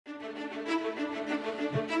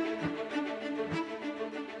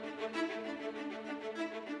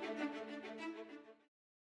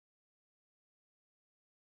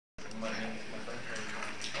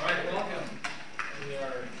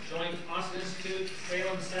Institute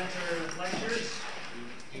Salem Center lectures.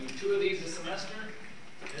 We do 2 of these a semester.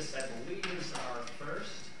 This, I believe, is our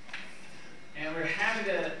first. And we're happy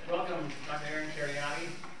to welcome Dr. Aaron Kheriaty,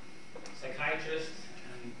 psychiatrist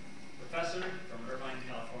and professor from Irvine,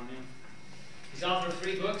 California. He's author of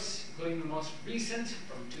 3 books, including the most recent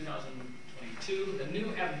from 2022, The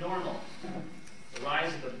New Abnormal, The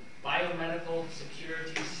Rise of the Biomedical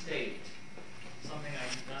Security State. Something I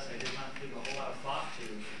confess I did not give a whole lot of thought to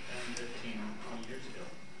 10, 15, 20 years ago.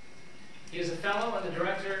 He is a fellow and the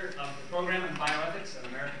director of the Program in Bioethics and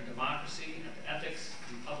American Democracy at the Ethics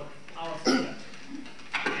and Public Policy Center.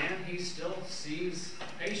 And he still sees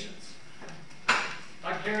patients.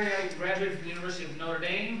 Dr. Kheriaty graduated from the University of Notre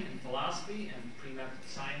Dame in philosophy and pre-medical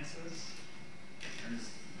sciences. Earned his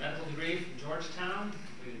medical degree from Georgetown,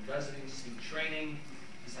 completed residency training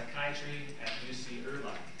in psychiatry at UC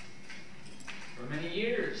Irvine. For many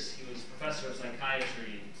years, he was professor of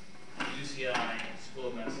psychiatry at UCI School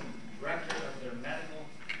of Medicine, director of their medical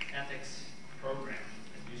ethics program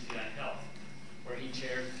at UCI Health, where he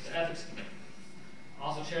chaired the ethics committee.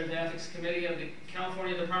 Also chaired the ethics committee of the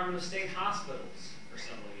California Department of State Hospitals for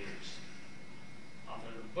several years.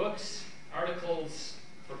 Authored of books, articles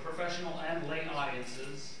for professional and lay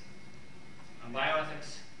audiences on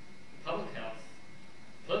bioethics, public health,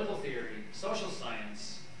 political theory, social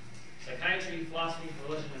science, psychiatry, philosophy,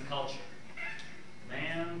 religion, and culture. The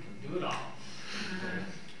man can do it all.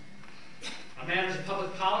 On matters of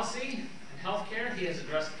public policy and healthcare, he has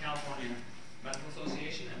addressed the California Medical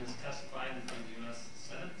Association and has testified in front of the U.S.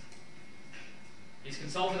 Senate. He's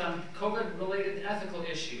consulted on COVID-related ethical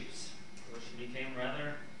issues, for which he became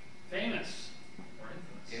rather famous or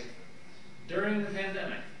infamous. During the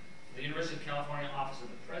pandemic, the University of California Office of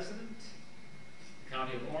the President, the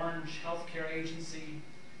County of Orange Healthcare Agency,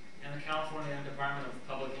 and the California Department of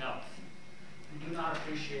Public Health, who do not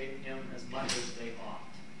appreciate him as much as they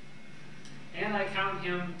ought. And I count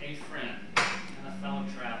him a friend and a fellow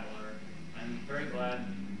traveler. I'm very glad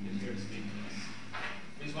he's here to speak to us.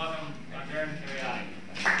 Please welcome Dr. Aaron Kheriaty.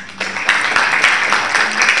 Thank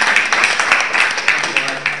you,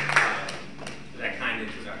 for that kind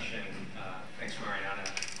introduction. Thanks, Mariana.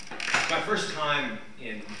 It's my first time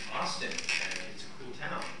in Austin, and it's a cool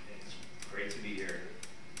town. It's great to be here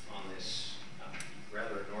on this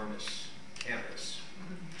rather enormous campus,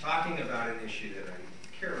 talking about an issue that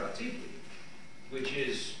I care about deeply, which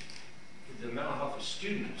is the mental health of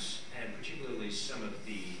students, and particularly some of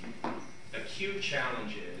the acute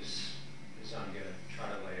challenges, as I'm going to try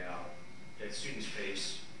to lay out, that students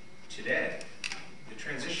face today. The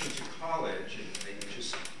transition to college, and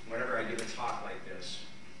just whenever I give a talk like this,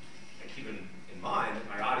 I keep in mind that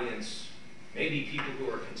my audience may be people who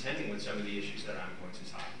are contending with some of the issues that I'm going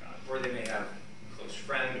to talk about, or they may have a close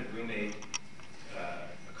friend, a roommate,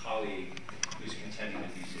 a colleague who's contending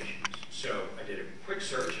with these issues. So I did a quick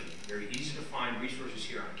search, and very easy to find resources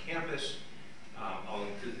here on campus. I'll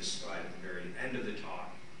include this slide at the very end of the talk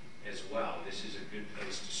as well. This is a good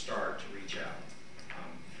place to start to reach out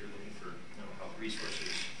if you're looking for mental health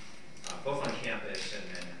resources, both on campus and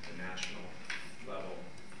then at the national level.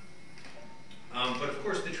 But of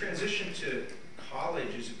course, the transition to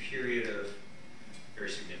college is a period of very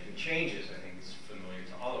significant changes. I think it's familiar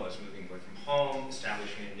to all of us, moving away from home,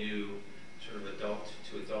 establishing a new sort of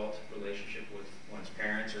adult-to-adult relationship with one's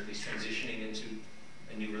parents, or at least transitioning into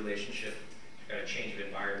a new relationship. You've got a change of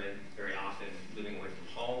environment very often, living away from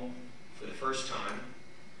home for the first time,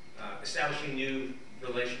 establishing new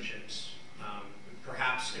relationships,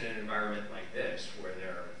 perhaps in an environment like this, where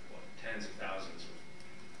there are tens of thousands of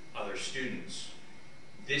other students.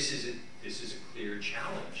 This is a clear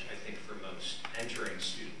challenge, I think, for most entering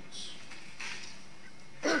students.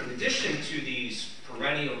 In addition to these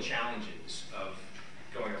perennial challenges of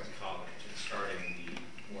going off to college and starting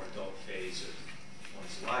the more adult phase of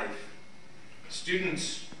one's life,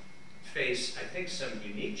 students face, I think, some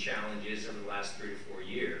unique challenges over the last 3 to 4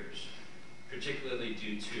 years, particularly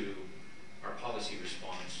due to our policy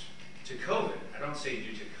response to COVID. I don't say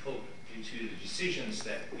due to COVID, due to the decisions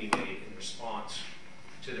that we made in response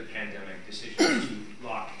to the pandemic, decisions to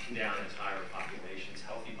lock down entire populations,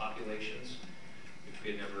 healthy populations, which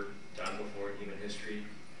we had never done before in human history,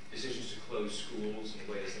 decisions to close schools in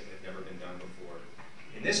ways that had never been done before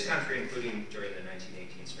in this country, including during the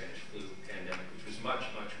 1918 Spanish flu pandemic, which was much,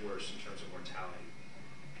 much worse in terms of mortality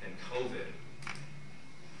than COVID.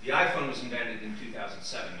 The iPhone was invented in 2007,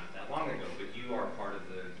 not that long ago, but you are part of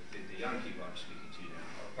the young people I'm speaking to now,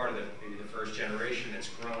 are part of maybe the first generation that's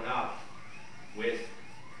grown up with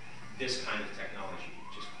this kind of technology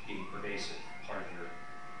just being pervasive, part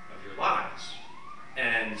of your lives.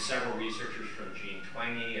 And several researchers from Jean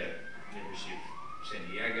Twenge at University of San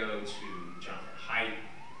Diego to Jonathan Haidt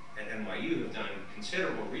at NYU have done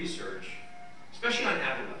considerable research, especially on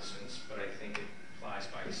adolescents, but I think it applies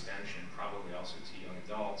by extension probably also to young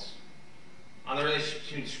adults, on the relationship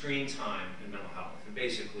between screen time and mental health. And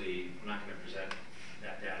basically, I'm not going to present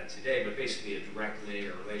that data today, but basically a direct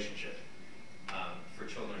linear relationship for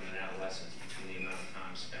children and adolescents between the amount of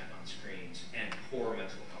time spent on screens and poor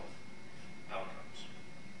mental health outcomes.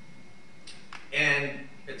 And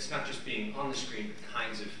it's not just being on the screen, but the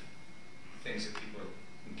kinds of things that people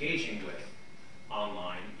are engaging with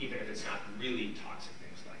online, even if it's not really toxic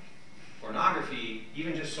things like pornography,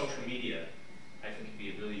 even just social media, I think could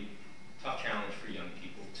be a really tough challenge for young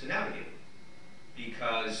people to navigate.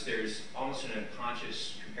 Because there's almost an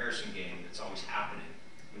unconscious comparison game that's always happening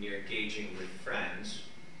when you're engaging with friends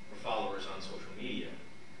or followers on social media.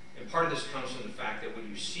 And part of this comes from the fact that what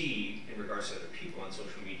you see in regards to other people on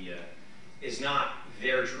social media is not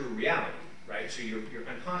their true reality, right? So you're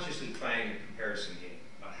unconsciously playing a comparison game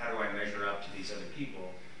about how do I measure up to these other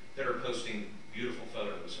people that are posting beautiful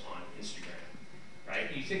photos on Instagram, right?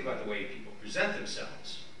 And you think about the way people present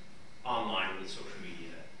themselves online with social media.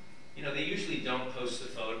 You know, they usually don't post the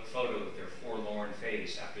photo of their forlorn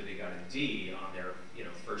face after they got a D on their,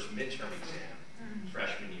 first midterm exam,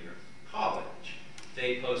 freshman year of college.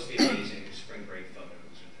 They post the amazing spring break photos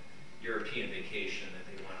of the European vacation that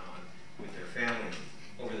they went on with their family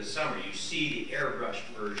over the summer. You see the airbrushed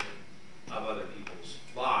version of other people's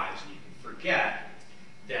lives, and you can forget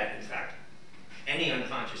that, in fact, any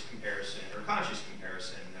unconscious comparison or conscious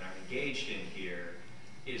comparison that I'm engaged in here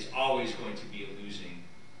is always going to be a losing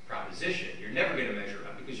proposition. You're never going to measure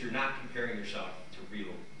up because you're not comparing yourself to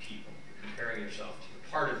real people. You're comparing yourself to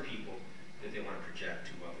the part of people that they want to project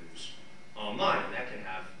to others online, and that can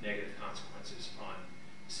have negative consequences on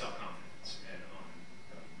self-confidence and on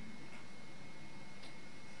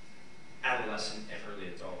adolescent and early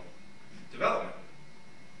adult development.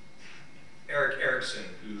 Erik Erikson,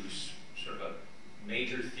 who's sort of a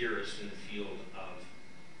major theorist in the field of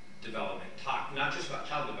development, talked not just about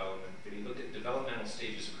child development, but he looked at developmental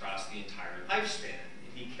stages across the entire lifespan.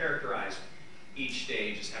 And he characterized each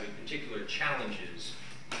stage as having particular challenges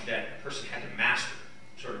that a person had to master,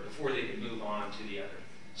 sort of before they could move on to the other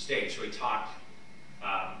stage. So he talked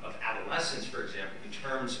of adolescence, for example, in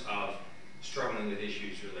terms of struggling with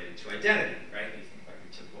issues related to identity, right? You think about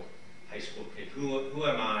your typical high school kid. Who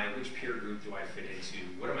am I? Which peer group do I fit into?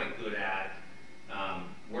 What am I good at?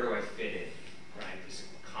 Where do I fit in, right? This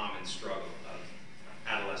common struggle of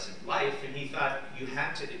adolescent life, and he thought you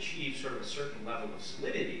had to achieve sort of a certain level of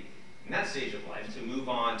solidity in that stage of life to move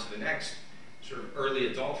on to the next sort of early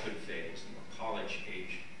adulthood phase, the more college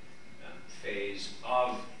age phase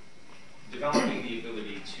of developing the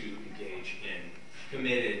ability to engage in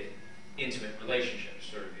committed, intimate relationships,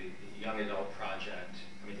 sort of the young adult project.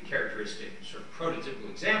 I mean, the characteristic sort of prototypical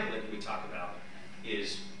example that we talk about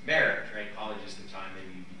is marriage, right? College is the time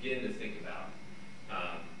maybe you begin to think about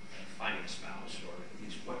finding a spouse, or at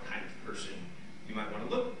least what kind of person you might want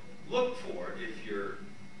to look for if you're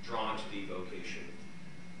drawn to the vocation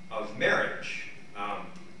of marriage.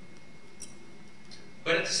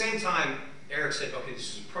 But at the same time, Erik said, okay,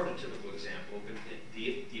 this is a prototypical example, but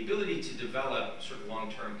the ability to develop sort of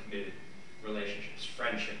long-term committed relationships,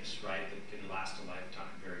 friendships, right, that can last a lifetime,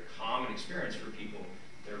 very common experience for people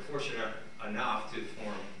that are fortunate enough to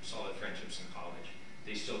form solid friendships in college.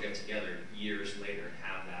 They still get together years later and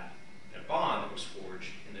have that bond that was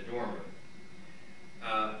forged in the dorm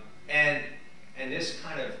room. And this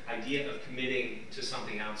kind of idea of committing to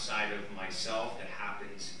something outside of myself that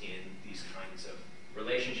happens in these kinds of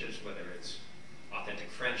relationships, whether it's authentic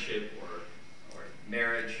friendship or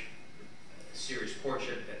marriage, a serious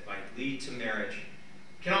courtship that might lead to marriage,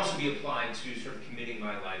 can also be applied to sort of committing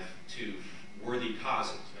my life to worthy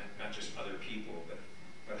causes, not just other people,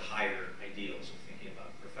 but higher ideals of thinking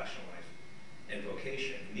about professional life and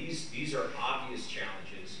vocation. And these are obvious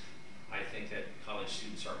challenges, I think, that college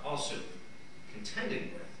students are also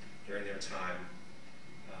contending with during their time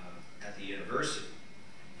at the university.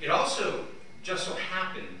 It also just so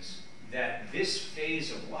happens that this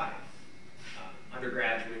phase of life,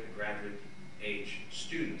 undergraduate and graduate age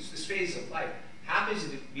students, this phase of life happens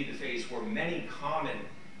to be the phase where many common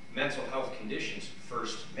mental health conditions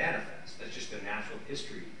first manifest. That's just the natural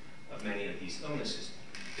history of many of these illnesses.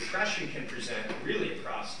 Depression can present really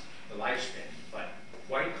across the lifespan, but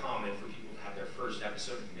quite common for people to have their first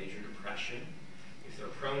episode of major depression, if they're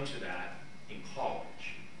prone to that, in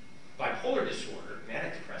college. Bipolar disorder,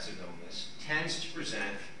 manic depressive illness, tends to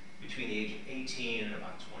present between the age of 18 and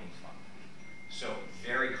about 25. So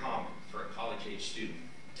very common for a college-age student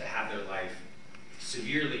to have their life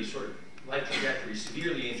severely, sort of life trajectory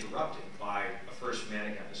severely interrupted by a first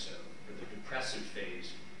manic episode or the depressive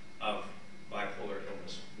phase of bipolar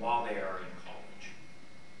illness while they are in college.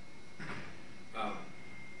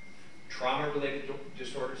 Trauma-related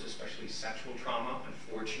disorders, especially sexual trauma,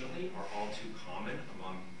 unfortunately, are all too common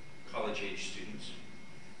among college-age students.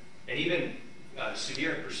 And even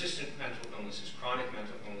severe and persistent mental illnesses, chronic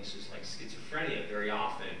mental illnesses like schizophrenia, very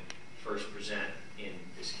often first present in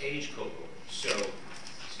this age cohort. So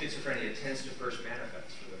schizophrenia tends to first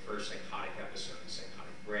manifest with the first psychotic episode, a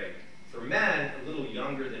psychotic break. For men, a little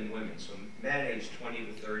younger than women. So men aged 20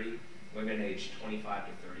 to 30, women aged 25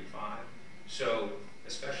 to 35. So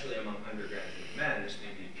especially among undergraduate men, this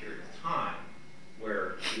may be a period of time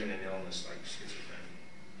where even an illness like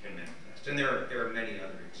schizophrenia can manifest. And there are many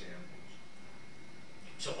other examples.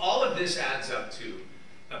 So all of this adds up to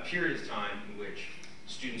a period of time in which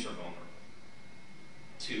students are vulnerable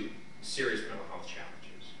to serious mental health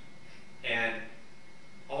challenges. And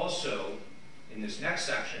also, in this next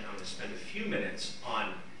section, I'm going to spend a few minutes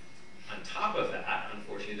on top of that.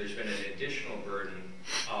 Unfortunately, there's been an additional burden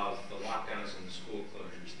of the lockdowns and the school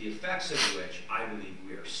closures, the effects of which I believe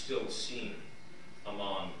we are still seeing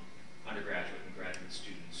among undergraduate and graduate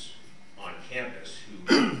students on campus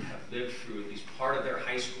who have lived through at least part of their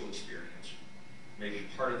high school experience, maybe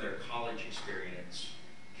part of their college experience,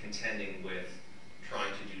 contending with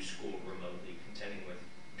trying to do school remotely, contending with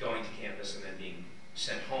going to campus and then being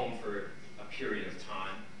sent home for a period of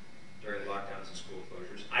time during lockdowns and school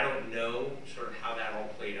closures. I don't know sort of how that all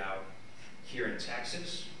played out here in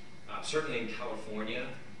Texas. Certainly in California,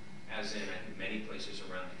 as in I think many places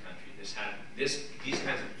around the country, these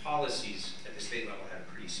kinds of policies at the state level had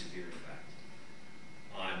a pretty severe effect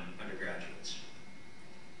on undergraduates.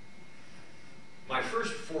 My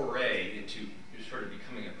first foray into sort of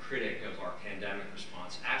becoming a critic of our pandemic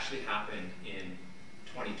response actually happened in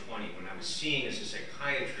 2020 when I was seeing as a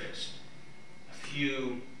psychiatrist a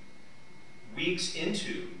few weeks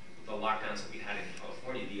into the lockdowns that we had in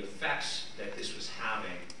California, the effects that this was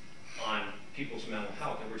having on people's mental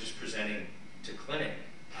health. And we're just presenting to clinic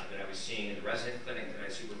that I was seeing in the resident clinic that I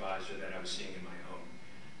supervised or that I was seeing in my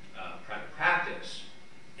own private practice.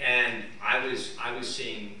 And I was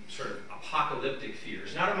seeing sort of apocalyptic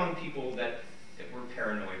fears, not among people that were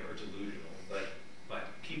paranoid or delusional, but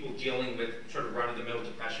people dealing with sort of run-of-the-mill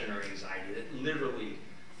depression or anxiety that literally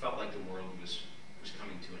felt like the world was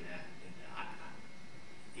coming to an end.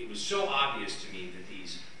 It was so obvious to me that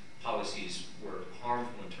these policies were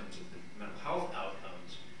harmful in terms of the mental health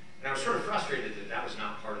outcomes. And I was sort of frustrated that that was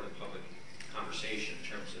not part of the public conversation in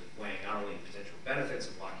terms of weighing not only the potential benefits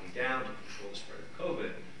of locking down to control the spread of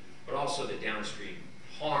COVID, but also the downstream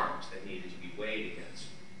harms that needed to be weighed against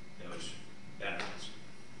those benefits.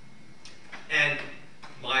 And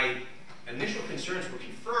my initial concerns were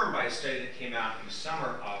confirmed by a study that came out in the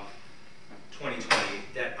summer of 2020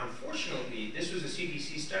 that unfortunately, this was a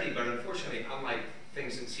CDC study, but unfortunately, unlike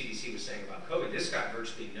things that CDC was saying about COVID, this got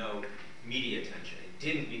virtually no media attention. It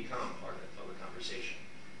didn't become part of the public conversation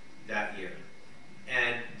that year.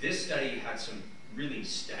 And this study had some really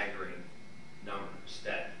staggering numbers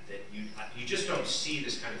that you just don't see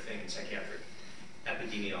this kind of thing in psychiatric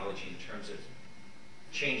epidemiology in terms of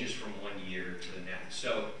changes from one year to the next.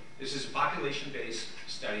 So this is a population-based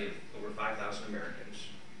study of over 5,000 Americans.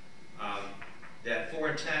 That 4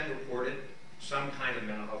 in 10 reported some kind of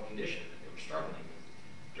mental health condition that they were struggling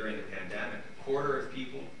with during the pandemic. A quarter of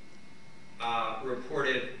people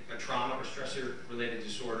reported a trauma or stressor-related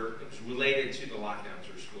disorder that was related to the lockdowns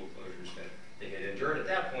or school closures that they had endured at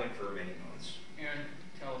that point for many months. Aaron,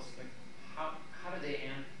 tell us, like, how did they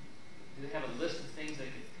end? Do they have a list of things they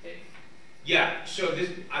could pick? Yeah. So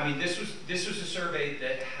this was a survey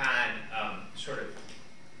that had sort of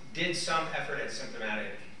did some effort at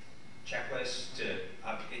symptomatic checklists to,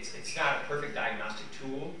 it's not a perfect diagnostic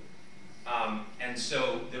tool. And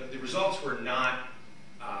so the results were not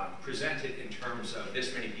presented in terms of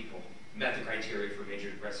this many people met the criteria for major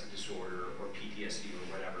depressive disorder or PTSD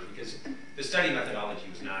or whatever, because the study methodology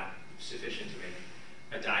was not sufficient to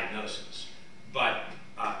make a diagnosis. But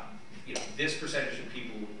this percentage of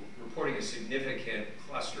people reporting a significant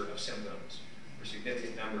cluster of symptoms or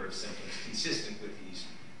significant number of symptoms consistent with these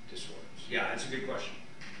disorders. Yeah, that's a good question.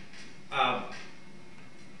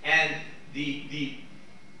 And the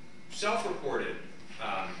self-reported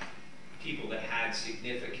people that had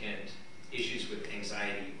significant issues with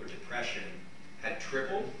anxiety or depression had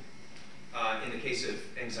tripled in the case of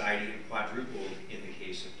anxiety and quadrupled in the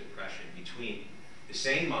case of depression between the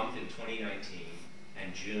same month in 2019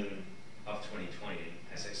 and June of 2020.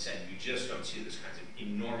 As I said, you just don't see those kinds of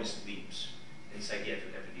enormous leaps in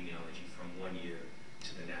psychiatric epidemiology from one year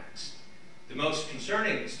to the next. The most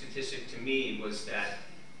concerning statistic to me was that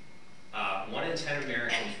 1 in 10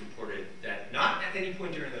 Americans reported that not at any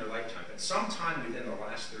point during their lifetime, but sometime within the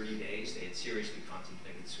last 30 days, they had seriously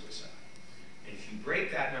contemplated suicide. And if you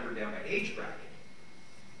break that number down by age bracket,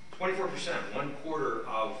 24%, 1/4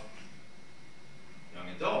 of young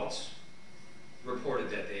adults reported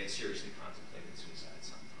that they had seriously contemplated suicide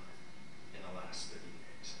sometime in the last 30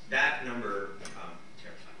 days. That number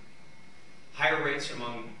terrified me. Higher rates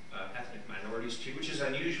among ethnic minorities too, which is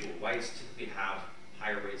unusual. Whites typically have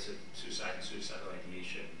higher rates of suicide and suicidal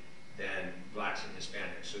ideation than blacks and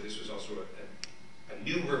Hispanics. So this was also a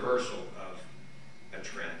new reversal of a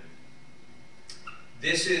trend.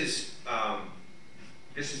 This is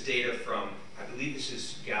data from, I believe this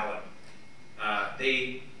is Gallup.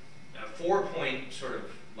 They, a 4-point sort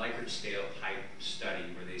of Likert scale type study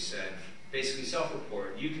where they said, basically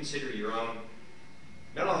self-report, you consider your own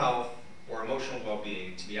mental health or emotional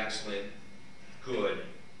well-being to be excellent, good,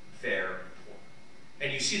 fair, poor.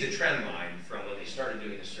 And you see the trend line from when they started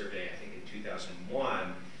doing the survey, I think in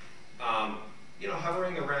 2001,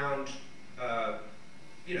 hovering around,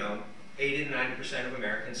 80 to 90% of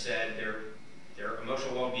Americans said their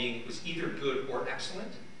emotional well-being was either good or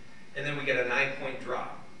excellent. And then we get a 9-point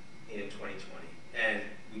drop in 2020. And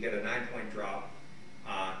we get a 9-point drop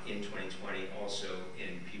in 2020 also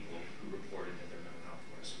in people who reported that their mental health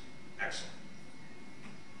was excellent.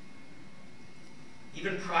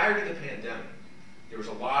 Even prior to the pandemic, there was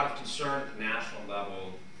a lot of concern at the national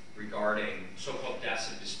level regarding so-called deaths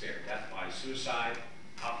of despair, death by suicide,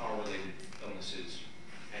 alcohol-related illnesses,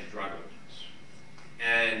 and drug overdose.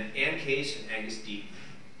 And Ann Case and Angus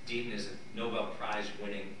Deaton is a Nobel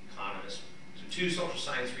Prize-winning economist. So 2 social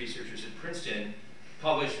science researchers at Princeton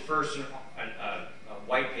published first a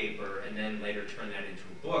white paper and then later turned that into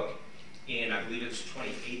a book in, I believe it was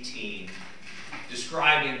 2018,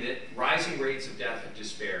 describing the rising rates of death of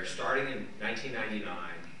despair starting in 1999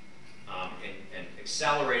 and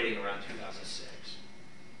accelerating around 2006.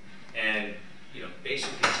 And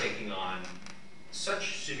basically taking on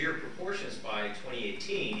such severe proportions by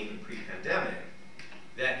 2018, even pre-pandemic,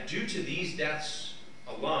 that due to these deaths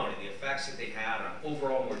alone and the effects that they had on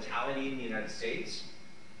overall mortality in the United States,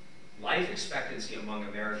 life expectancy among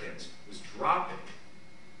Americans was dropping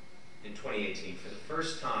in 2018 for the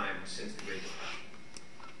first time since the Great Depression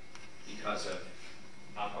because of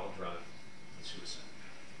alcohol, drug, and suicide.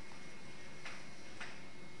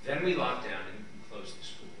 Then we locked down and closed the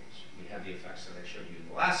schools. We had the effects that I showed you in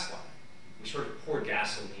the last slide. We sort of poured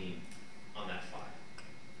gasoline on that fire.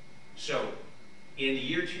 So in the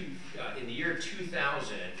year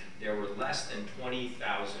 2000, there were less than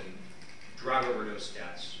 20,000 drug overdose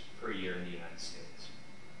deaths per year in the United States.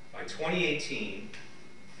 By 2018,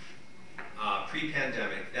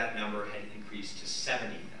 pre-pandemic, that number had increased to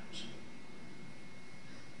 70,000.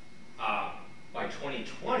 By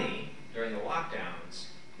 2020, during the lockdowns,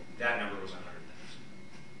 that number was 100,000.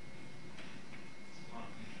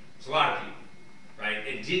 It's a lot of people, right?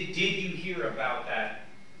 And did you hear about that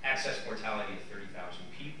excess mortality of 30,000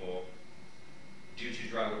 people due to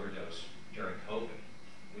drug overdose during COVID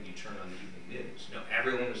when you turn on the evening news? No,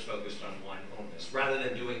 everyone was focused on one illness rather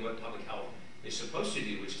than doing what public health is supposed to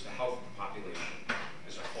do, which is the health of the population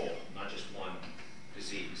as a whole, not just one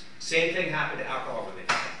disease. Same thing happened to alcohol-related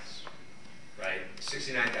deaths, right?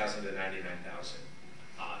 69,000 to 99,000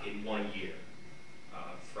 in 1 year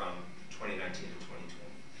from 2019 to 2020.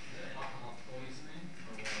 Alcohol poisoning?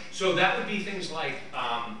 So that would be things like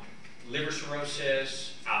liver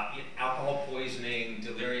cirrhosis, alcohol poisoning,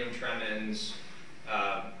 delirium tremens,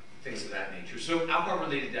 things of that nature. So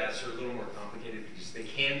alcohol-related deaths are a little more complicated because they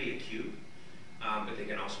can be acute, but they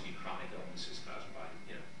can also be chronic illnesses caused by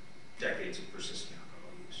decades of persistent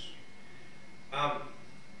alcohol use.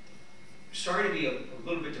 Sorry to be a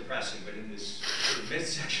little bit depressing, but in this sort of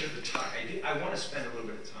midsection of the talk, I want to spend a little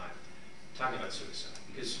bit of time talking about suicide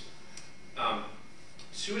because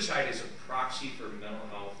suicide is a proxy for mental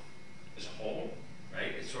health as a whole,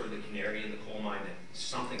 right? It's sort of the canary in the coal mine that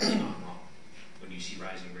something's gone wrong when you see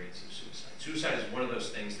rising rates of suicide. Suicide is one of those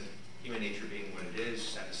things that human nature being what it is,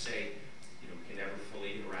 sad to say, we can never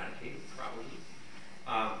fully eradicate, probably.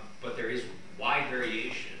 But there is wide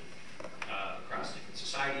variation across different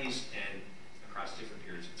societies and across different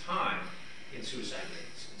periods of time in suicide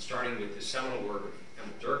rates. And starting with the seminal work of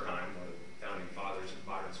Emil Durkheim, one of the founding fathers of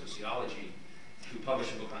modern sociology, who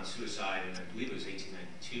published a book on suicide in, I believe it was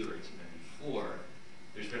 1892 or 1894,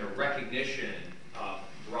 there's been a recognition of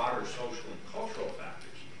broader social and cultural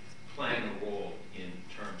factors playing a role in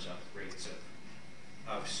terms of rates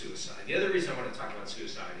of suicide. The other reason I want to talk about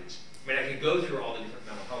suicide is, I could go through all the different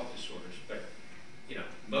mental health disorders, but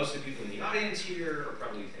of the people in the audience here are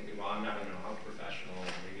probably thinking, well, I'm not a mental health professional, or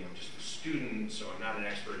maybe I'm just a student, so I'm not an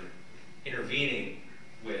expert in intervening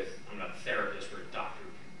with, I'm not a therapist or a doctor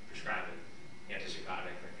who can prescribe an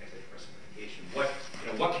antipsychotic or antidepressant medication.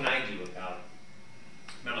 What can I do about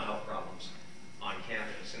mental health problems on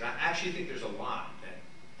campus? And I actually think there's a lot that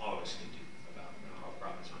all of us can do about mental health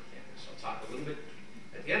problems on campus. I'll talk a little bit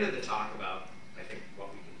at the end of the talk about, I think, what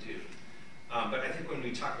we can do. But I think when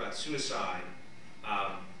we talk about suicide,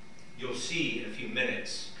 you'll see in a few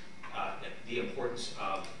minutes the importance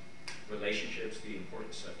of relationships, the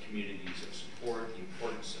importance of communities of support, the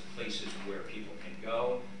importance of places where people can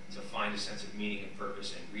go to find a sense of meaning and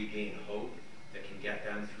purpose and regain hope that can get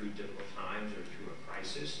them through difficult times or through a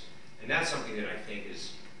crisis. And that's something that I think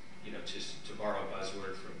is, just to borrow a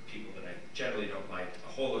buzzword from people that I generally don't like,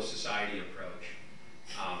 a whole of society approach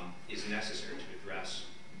is necessary to address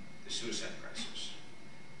the suicide crisis.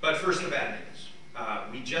 But first, the bad news.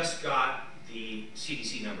 We just got the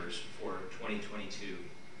CDC numbers for 2022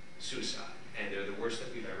 suicide, and they're the worst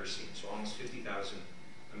that we've ever seen. So almost 50,000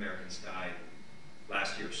 Americans died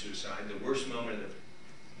last year of suicide. The worst moment of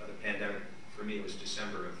the pandemic for me was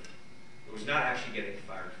December of, it was not actually getting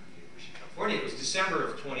fired from the University of California, it was December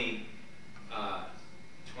of 2020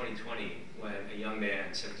 when a young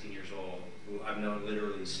man, 17 years old, who I've known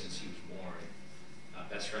literally since he was born,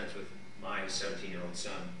 best friends with my 17-year-old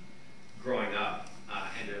son, growing up,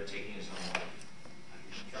 ended up taking his own life.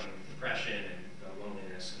 He was struggling with depression and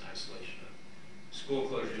loneliness and isolation. School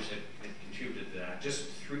closures had contributed to that. Just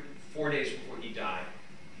 4 days before he died,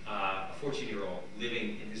 a 14-year-old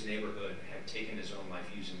living in his neighborhood had taken his own life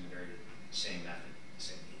using the very same method, the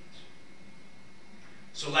same means.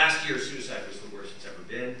 So last year, suicide was the worst it's ever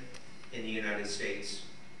been in the United States.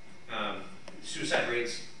 Suicide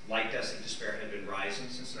rates, like deaths in despair, had been rising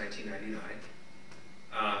since 1999.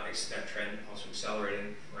 That trend also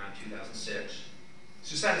accelerating around 2006.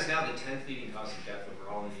 Suicide is now the 10th leading cause of death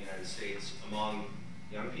overall in the United States among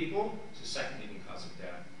young people. It's the second leading cause of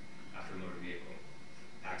death after motor vehicle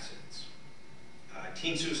accidents.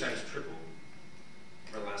 Teen suicide has tripled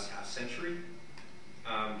over the last half century.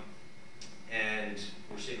 And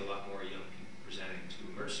we're seeing a lot more young people presenting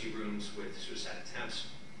to emergency rooms with suicide attempts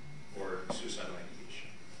or suicidal ideation.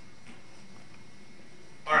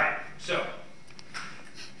 All right, so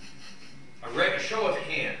a show of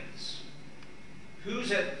hands.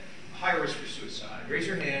 Who's at higher risk for suicide? Raise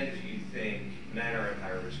your hand if you think men are at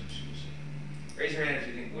higher risk of suicide. Raise your hand if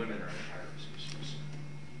you think women are at higher risk of suicide.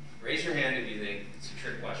 Raise your hand if you think it's a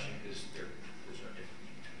trick question because there's no difference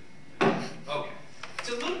between them. Okay. It's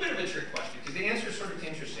a little bit of a trick question because the answer is sort of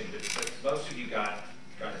interesting, but most of you got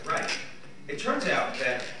it right. It turns out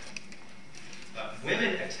that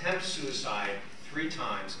women attempt suicide 3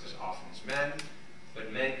 times as often as men,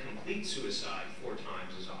 but men complete suicide 4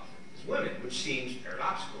 times as often as women, which seems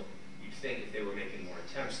paradoxical. You'd think if they were making more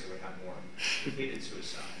attempts, they would have more completed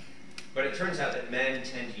suicide. But it turns out that men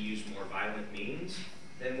tend to use more violent means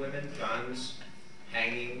than women: guns,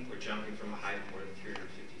 hanging, or jumping from a height of more than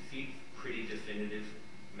 350 feet, pretty definitive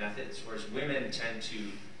methods, whereas women tend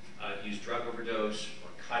to use drug overdose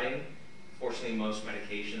or cutting. Fortunately, most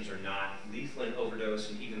medications are not lethal in overdose,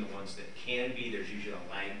 and even the ones that can be, there's usually a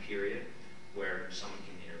lag period where someone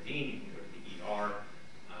can intervene. You can go to the ER.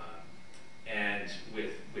 And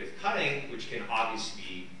with cutting, which can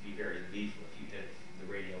obviously be very lethal if you hit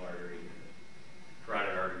the radial artery or the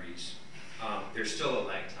carotid arteries, there's still a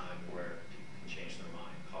lag time where people can change their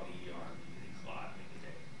mind, call the ER, maybe they clot, maybe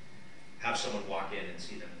they have someone walk in and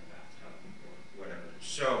see them in the bathtub or whatever.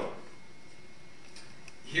 So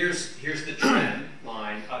here's the trend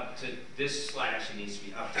line up to, this slide actually needs to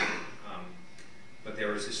be updated. But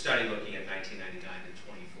there was a study looking at 1999 to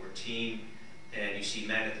 2014, and you see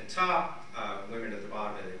men at the top, women at the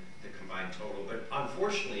bottom of the combined total. But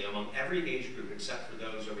unfortunately, among every age group except for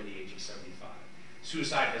those over the age of 75,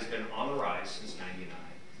 suicide has been on the rise since '99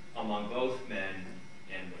 among both men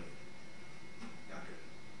and women. Doctor.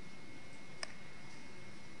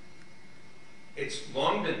 It's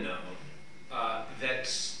long been known that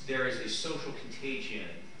there is a social contagion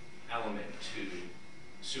element to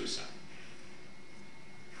suicide.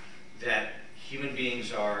 That human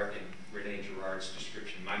beings are, in René Girard's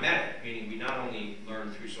description, mimetic, meaning we not only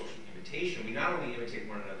learn through social imitation, we not only imitate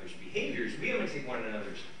one another's behaviors, we imitate one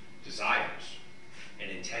another's desires and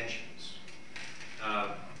intentions.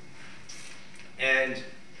 And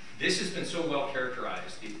this has been so well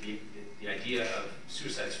characterized, the idea of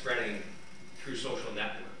suicide spreading through social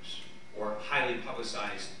networks or highly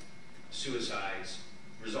publicized suicides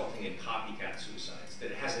resulting in copycat suicides, that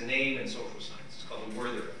it has a name in social science. It's called the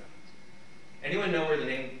Werther effect. Anyone know where the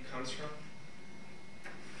name comes from?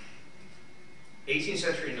 18th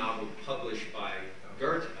century novel published by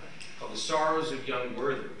Goethe called The Sorrows of Young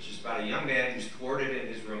Werther, which is about a young man who's thwarted in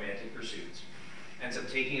his romantic pursuits, ends up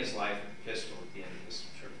taking his life with a pistol at the end of this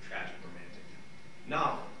sort of tragic romantic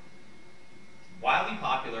novel. Wildly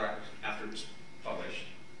popular after it was published,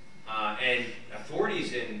 and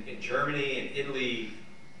authorities in Germany and Italy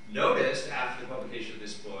noticed after the publication of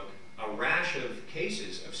this book a rash of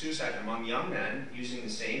cases of suicide among young men using the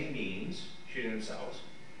same means, shooting themselves,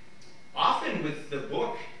 often with the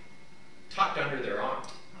book tucked under their arm,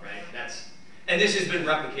 right? And this has been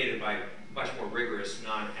replicated by much more rigorous,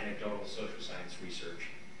 non-anecdotal social science research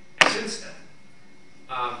since then.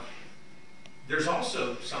 There's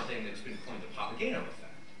also something that's been coined the Papageno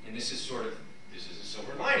effect, and this is a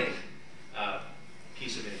silver lining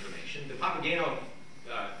piece of information. The Papageno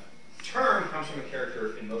term comes from a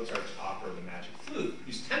character in Mozart's opera, The Magic Flute,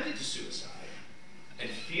 who's tempted to suicide and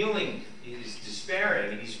feeling is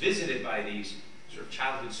despairing, and he's visited by these sort of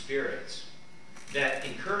childhood spirits that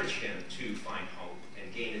encourage him to find hope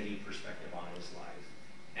and gain a new perspective on his life.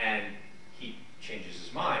 And he changes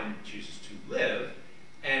his mind and chooses to live.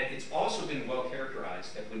 And it's also been well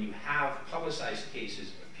characterized that when you have publicized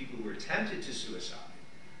cases of people who were tempted to suicide,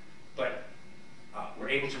 but were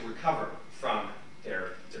able to recover from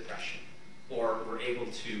their depression, or were able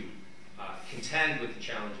to contend with the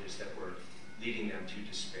challenges that were leading them to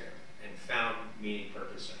despair, and found meaning,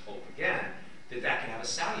 purpose, and hope again, that can have a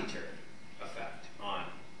salutary effect on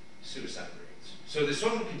suicide rates. So the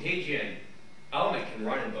social contagion element can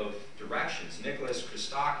run in both directions. Nicholas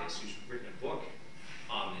Christakis, who's written a book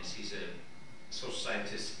on this, he's a social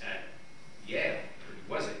scientist at Yale, or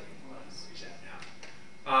he was at Yale, he's at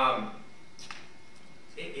now.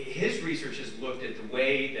 His research has looked at the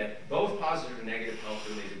way that both positive and negative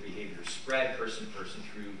health-related behaviors spread person to person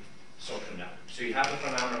through social networks. So you have the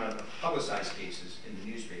phenomenon of publicized cases in the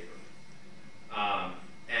newspaper,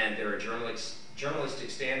 and there are journalistic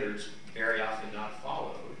standards, very often not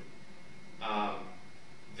followed,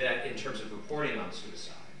 that in terms of reporting on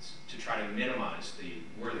suicides, to try to minimize the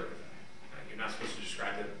Werther effect. You're not supposed to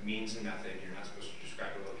describe the means and method, you're not supposed to describe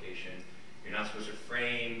the location, you're not supposed to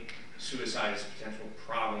frame suicide as a potential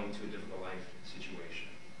problem to a difficult life situation.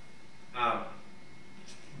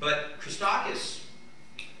 But Christakis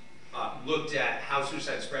looked at how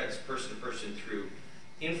suicide spreads person to person through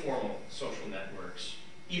informal social networks,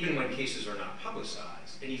 even when cases are not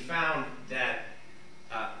publicized. And he found that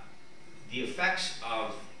the effects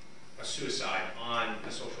of a suicide on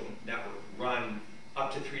a social network run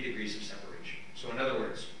up to 3 degrees of separation. So in other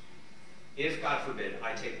words, if, God forbid,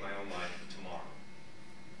 I take my own life tomorrow,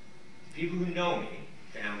 people who know me,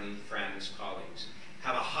 family, friends, colleagues,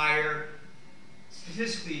 have a higher,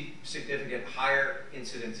 statistically significant, higher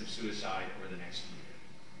incidence of suicide over the next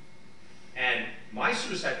year. And my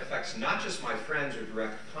suicide affects not just my friends or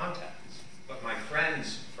direct contacts, but my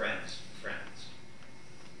friends' friends' friends.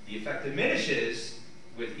 The effect diminishes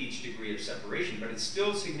with each degree of separation, but it's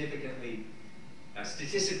still significantly,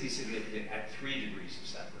 statistically significant at 3 degrees of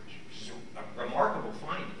separation, which is a remarkable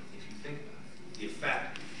finding if you think about it, the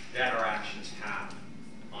effect that our actions have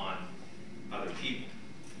on other people.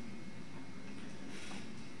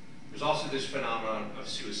 There's also this phenomenon of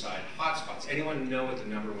suicide hotspots. Anyone know what the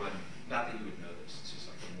number one, not that you would know this, it's just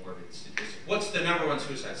like a morbid statistic. What's the number one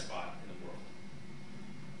suicide spot in the world?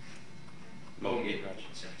 Golden Gate Bridge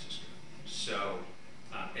in San Francisco. So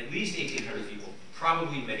at least 1,800 people,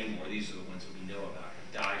 probably many more, these are the ones that we know about,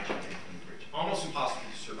 have died jumping from the bridge. Almost impossible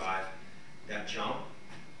to survive that jump.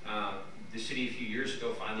 The city a few years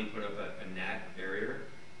ago finally put up a net, a barrier.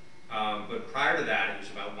 But prior to that, it was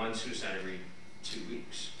about 1 suicide every 2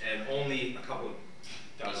 weeks. And only a couple of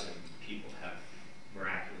dozen people have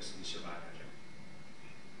miraculously survived that jump.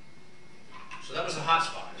 So that was a hot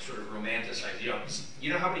spot, a sort of romanticized. You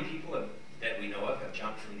know how many people that we know of have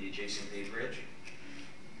jumped from the adjacent Bay Bridge?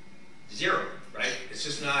 0, right? It's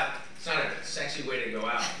just not, it's not a sexy way to go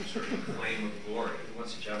out, sort of a flame of glory. Who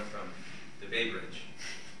wants to jump from the Bay Bridge?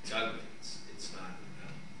 It's ugly. It's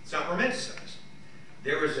not romanticized.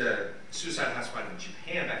 There was a suicide hotspot in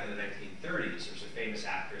Japan back in the 1930s. There was a famous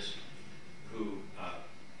actress who,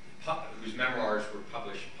 whose memoirs were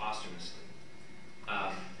published posthumously,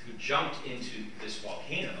 who jumped into this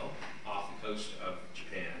volcano off the coast of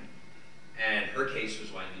Japan, and her case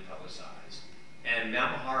was widely publicized. And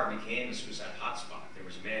Mount Mahara became a suicide hotspot. There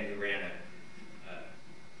was a man who ran a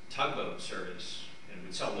tugboat service and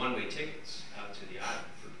would sell one-way tickets out to the island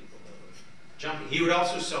for people that were jumping. He would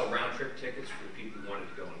also sell round-trip tickets for people who wanted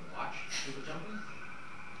to go and watch people jumping.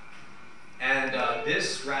 And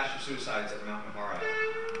this rash of suicides at Mount Mahara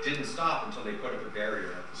didn't stop until they put up a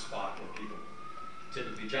barrier at the spot where people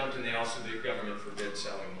typically jumped, and the government forbids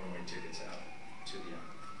selling one-way tickets out to the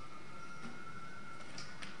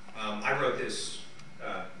island. I wrote this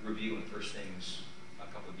review in First Things a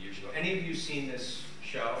couple of years ago. Any of you seen this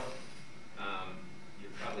show?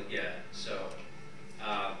 You're probably, yeah. So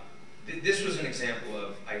this was an example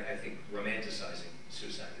of, I think, romanticizing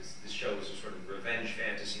suicide. This show was a sort of revenge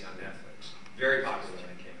fantasy on Netflix. Very popular when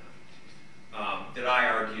it came out. That I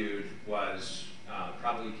argued was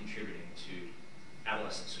probably contributing to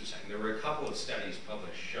adolescent suicide. And there were a couple of studies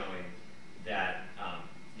published showing that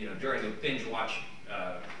during the binge watch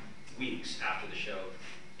weeks after the show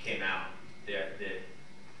came out,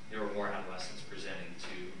 there were more adolescents presenting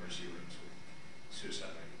to emergency rooms with suicide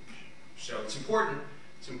ideation. So it's important.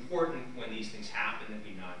 It's important when these things happen that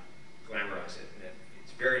we not glamorize it, and that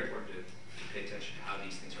it's very important to pay attention to how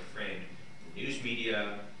these things are framed in news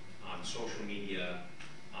media, on social media,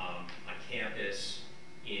 on campus,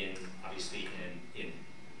 obviously in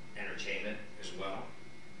entertainment as well.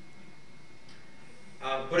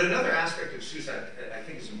 But another aspect of suicide that I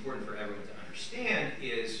think is important for everyone to understand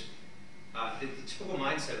is the typical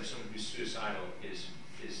mindset of someone who's suicidal is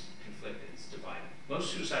conflicted, it's divided.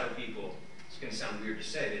 Most suicidal people, it's going to sound weird to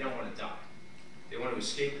say, they don't want to die. They want to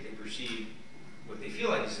escape what they perceive, what they feel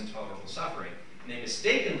like is intolerable suffering, and they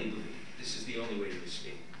mistakenly believe this is the only way to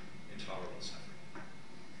escape intolerable suffering.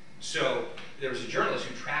 So there was a journalist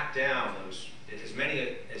who tracked down as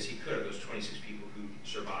many as he could of those 26 people who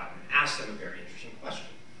survived and asked them a very interesting question.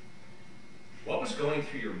 What was going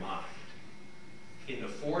through your mind in the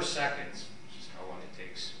 4 seconds, which is how long it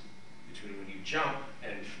takes, between when you jump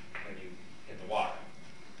and when you hit the water?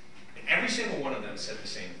 And every single one of them said the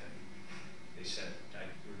same thing. They said, I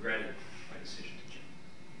regretted my decision to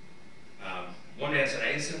jump. One man said,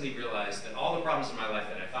 I instantly realized that all the problems in my life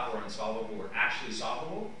that I thought were unsolvable were actually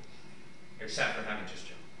solvable, except for having just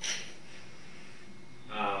jumped.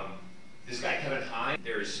 This guy, Kevin Hine,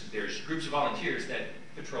 there's groups of volunteers that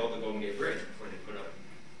patrol the Golden Gate Bridge before they put up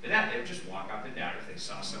the net. They would just walk up and down. If they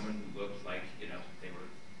saw someone who looked like, they were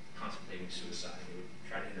contemplating suicide, they would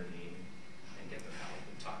try to intervene and get them help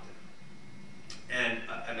and talk to them. And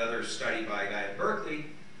another study by a guy at Berkeley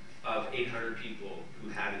of 800 people who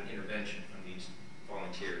had an intervention from these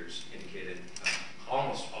volunteers indicated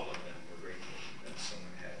almost all of them were grateful that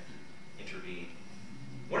someone had intervened.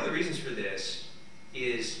 One of the reasons for this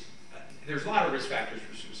is there's a lot of risk factors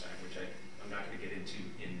for suicide, which I'm not going to get into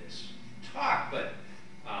in this talk, but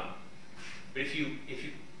if you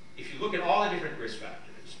look at all the different risk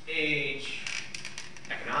factors, age,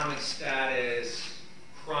 economic status,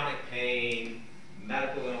 chronic pain,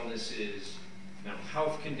 medical illnesses, mental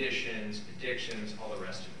health conditions, addictions, all the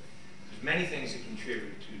rest of it. There's many things that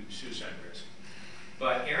contribute to suicide risk.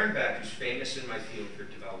 But Aaron Beck, who's famous in my field for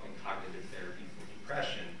developing cognitive therapy for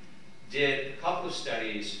depression, did a couple of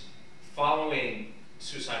studies following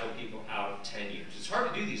suicidal people out 10 years. It's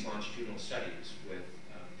hard to do these longitudinal studies with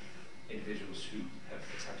individuals who have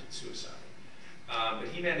attempted suicide. But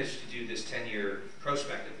he managed to do this 10-year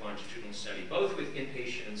prospective longitudinal study, both with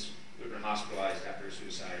inpatients who had been hospitalized after a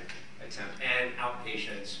suicide attempt and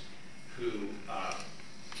outpatients who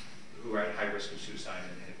were at high risk of suicide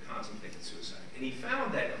and had contemplated suicide. And he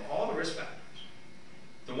found that of all the risk factors,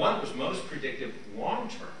 the one that was most predictive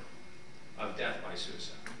long-term of death by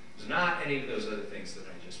suicide was not any of those other things that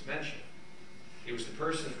I just mentioned. It was the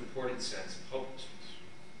person's reported sense of hopelessness.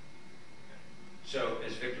 So,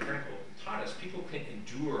 as Viktor Frankl taught us, people can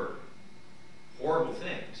endure horrible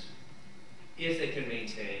things if they can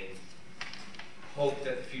maintain hope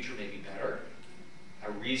that the future may be better,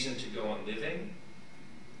 a reason to go on living,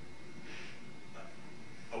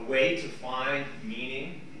 a way to find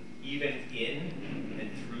meaning even in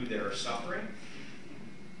and through their suffering.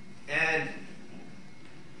 And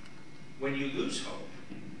when you lose hope,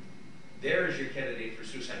 there is your candidate for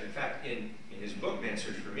suicide. In fact, in his book, Man's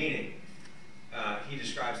Search for Meaning, he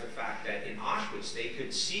describes the fact that in Auschwitz, they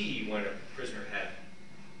could see when a prisoner had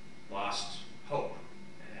lost hope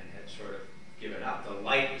and had sort of given up. The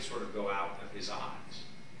light would sort of go out of his eyes.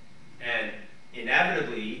 And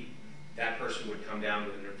inevitably, that person would come down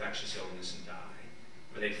with an infectious illness and die,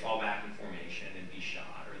 or they'd fall back in formation and be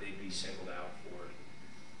shot, or they'd be singled out for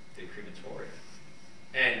the crematorium.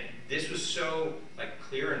 And this was so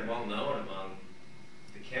clear and well known among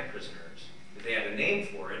the camp prisoners that they had a name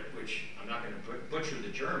for it, which I'm not going to butcher the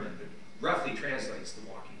German, but roughly translates The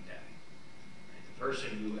Walking Dead. Right? The person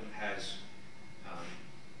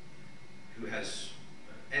who has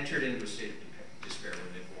entered into a state of despair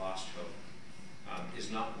when they've lost hope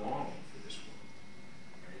is not longing for this world.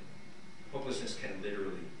 Right? Hopelessness can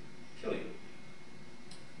literally kill you.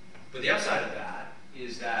 But the upside of that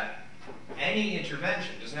is that any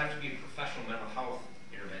intervention, doesn't have to be a professional mental health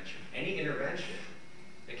intervention, any intervention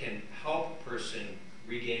that can help a person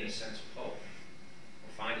regain a sense of hope, or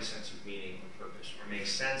find a sense of meaning or purpose, or make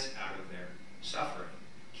sense out of their suffering,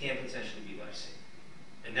 can potentially be life-saving.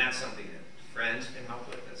 And that's something that friends can help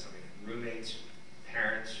with, that's something that roommates,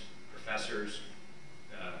 parents, professors,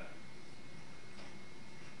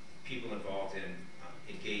 people involved in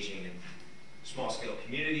engaging in small-scale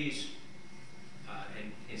communities,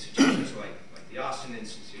 and institutions like the Austin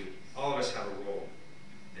Institute, all of us have a role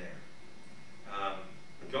there.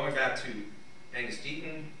 Going back to Angus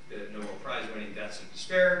Deaton, the Nobel Prize-winning Deaths of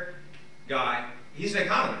Despair guy, he's an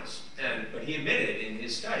economist, but he admitted in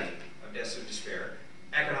his study of deaths of despair,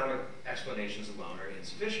 economic explanations alone are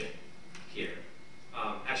insufficient here.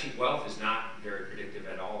 Actually, wealth is not very predictive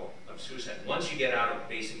at all of suicide. Once you get out of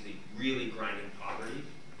basically really grinding poverty,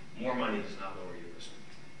 more money does not lower your risk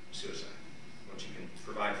of suicide, once you can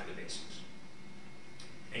provide for the basics.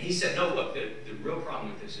 And he said, no, look, the real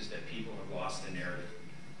problem with this is that people have lost the narrative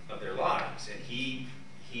of their lives. And he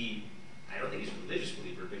I don't think he's a religious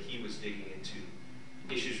believer, but he was digging into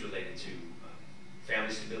issues related to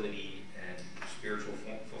family stability and spiritual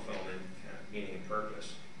fulfillment, meaning and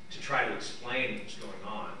purpose, to try to explain what's going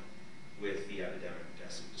on with the epidemic of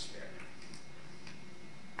deaths of despair.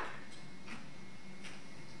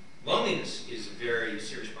 Loneliness is a very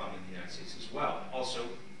serious problem in the United States as well, also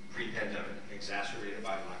pre-pandemic, exacerbated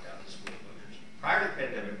by lockdown and school closures. Prior to the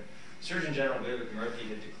pandemic, Surgeon General Vivek Murthy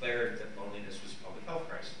had declared that loneliness was a public health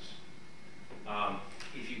crisis.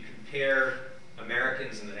 If you compare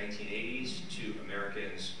Americans in the 1980s to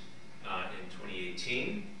Americans in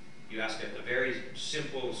 2018, you ask a very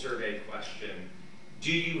simple survey question: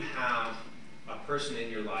 do you have a person in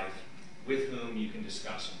your life with whom you can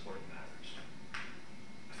discuss important matters?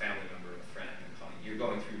 A family member, a friend, a colleague. You're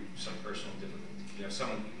going through some personal difficulty. You have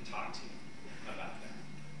someone you can talk to about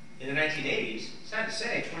that. In the 1980s, sad to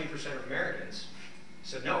say, 20% of Americans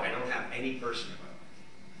said, no, I don't have any person in my life.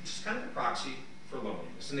 Which is kind of a proxy for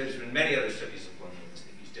loneliness. And there's been many other studies of loneliness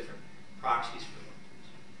that use different proxies for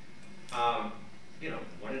loneliness.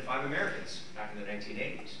 1 in 5 Americans back in the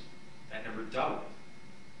 1980s. That number doubled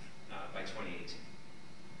by 2018.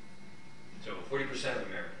 So 40% of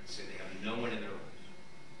Americans say they have no one in their lives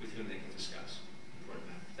with whom they can discuss important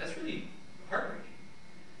matters. That's really heartbreaking.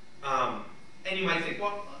 And you might think,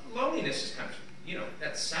 well, loneliness is kind of,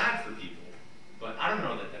 that's sad for people, but I don't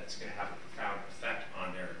know that that's going to have a profound effect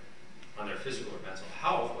on their physical or mental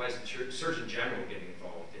health. Why is the Surgeon General getting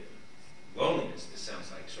involved in loneliness? This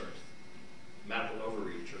sounds like sort of medical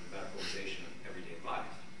overreach or medicalization of everyday life.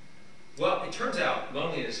 Well, it turns out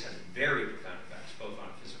loneliness has very profound effects, both on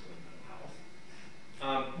physical and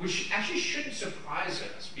mental health, which actually shouldn't surprise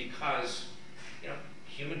us because,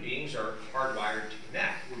 human beings are hardwired to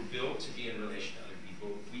connect. We're built to be in relation to other people.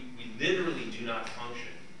 We literally do not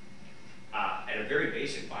function at a very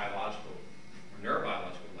basic biological or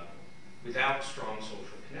neurobiological level without strong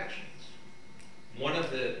social connections. One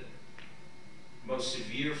of the most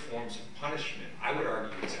severe forms of punishment, I would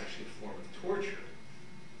argue it's actually a form of torture,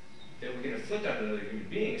 that we can inflict on another human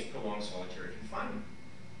being is prolonged solitary confinement.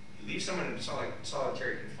 You leave someone in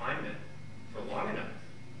solitary confinement for long enough,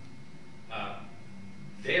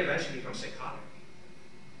 they eventually become psychotic.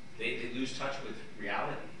 They lose touch with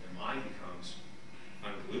reality. Their mind becomes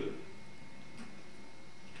unglued.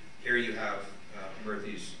 Here you have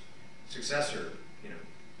Murthy's successor,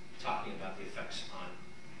 talking about the effects on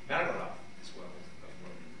medical health as well of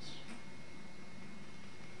loneliness.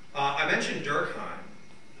 I mentioned Durkheim,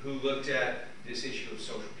 who looked at this issue of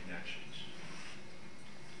social connections.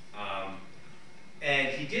 And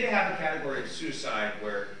he did have a category of suicide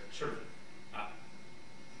where sort of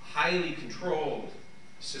highly controlled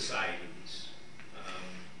societies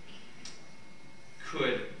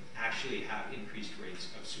could actually have increased rates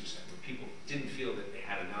of suicide, where people didn't feel that they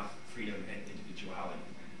had enough freedom and individuality.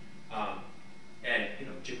 And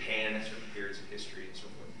Japan has certain periods of history and so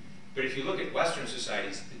forth. But if you look at Western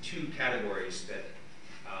societies, the two categories that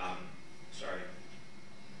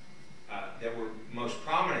that were most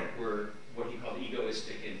prominent were what he called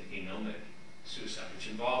egoistic and anomic suicide, which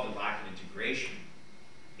involved a lack of integration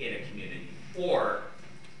in a community, or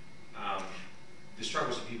the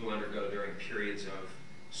struggles that people undergo during periods of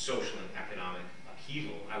social and economic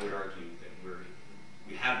upheaval. I would argue that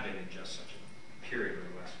we have been in just such a period over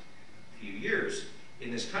the last few years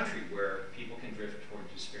in this country where people can drift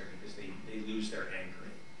toward despair because they lose their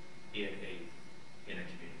anchoring in a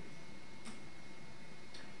community.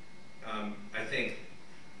 I think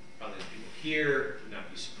other people here would not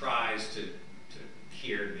be surprised to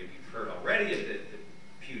hear, maybe you've heard already, of the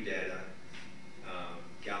Pew data,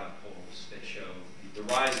 Gallup polls that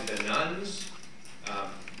the nuns,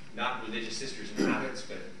 not religious sisters and habits,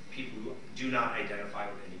 but people who do not identify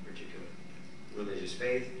with any particular religious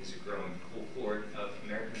faith, is a growing cohort of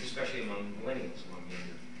Americans, especially among millennials, among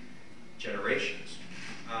younger generations.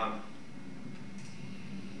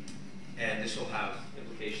 And this will have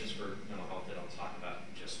implications for mental health that I'll talk about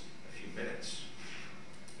in just a few minutes.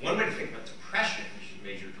 One way to think about depression, which is a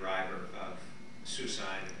major driver of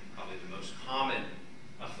suicide, and probably the most common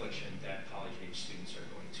affliction that college-age students are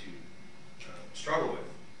going to struggle with,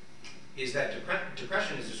 is that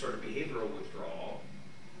depression is a sort of behavioral withdrawal.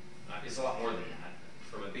 It's a lot more than that.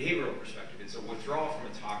 From a behavioral perspective, it's a withdrawal from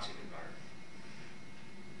a toxic environment.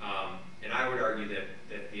 And I would argue that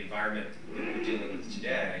the environment that we're dealing with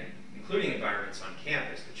today, including environments on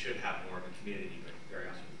campus that should have more of a community, but very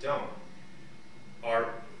often don't,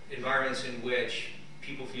 are environments in which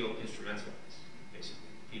people feel instrumentalized, basically.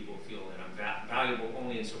 People feel that I'm valuable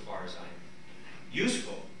only insofar as I'm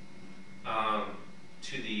useful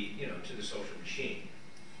to the social machine.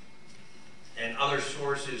 And other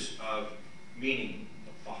sources of meaning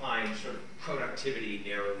behind sort of productivity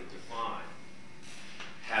narrowly defined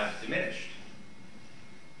have diminished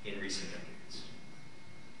in recent decades.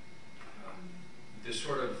 This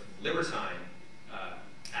sort of libertine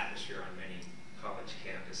atmosphere on many college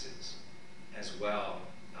campuses as well,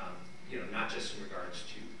 not just in regards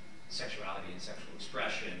to sexuality and sexual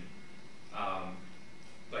expression,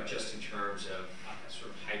 but just in terms of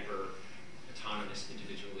sort of hyper-autonomous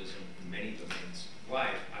individualism in many domains of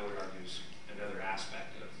life, I would argue is another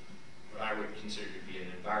aspect of what I would consider to be an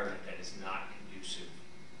environment that is not conducive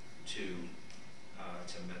to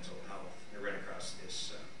mental health. I read across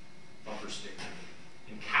this bumper sticker that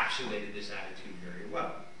encapsulated this attitude very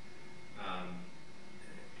well.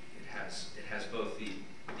 It has both the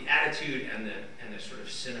attitude and the sort of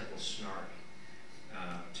cynical snark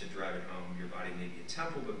to drive it home. Your body may be a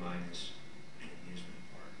temple, but mine is an amusement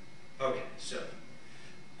park. Okay, so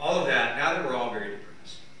all of that, now that we're all very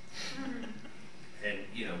depressed, and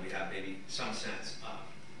we have maybe some sense of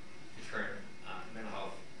the current mental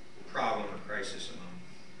health problem or crisis among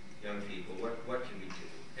young people, what can we do?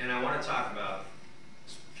 And I want to talk about, a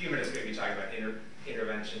few minutes maybe talking about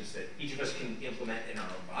interventions that each of us can implement in our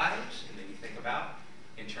own lives and maybe think about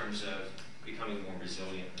in terms of becoming more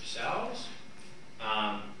resilient ourselves.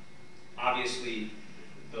 Obviously,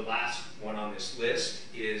 the last one on this list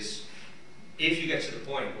is if you get to the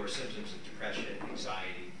point where symptoms of depression,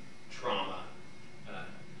 anxiety, trauma,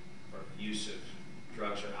 or use of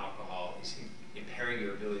drugs or alcohol is impairing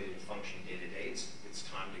your ability to function day to day, it's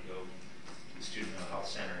time to go to the Student Mental Health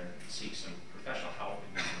Center and seek some professional help,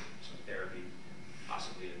 and some therapy,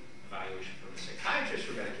 possibly an evaluation from a psychiatrist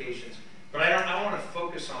for medications. But I don't want to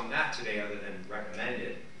focus on that today other than recommend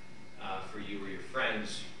it for you or your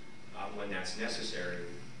friends when that's necessary.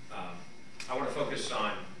 I want to focus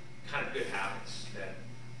on kind of good habits that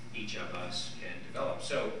each of us can develop.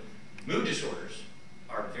 So mood disorders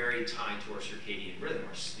are very tied to our circadian rhythm,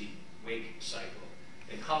 our sleep-wake cycle.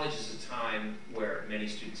 And college is a time where many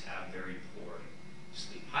students have very poor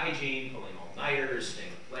sleep hygiene, pulling all-nighters,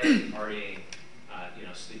 staying up late, partying,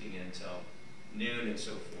 sleeping in until noon and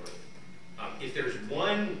so forth. If there's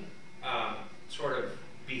one sort of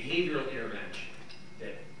behavioral intervention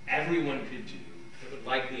that everyone could do that would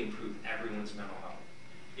likely improve everyone's mental health,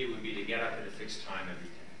 it would be to get up at a fixed time every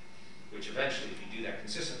day, which eventually, if you do that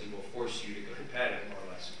consistently, will force you to go to bed at more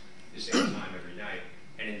or less the same time every night,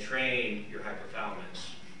 and entrain your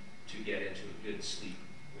hypothalamus to get into a good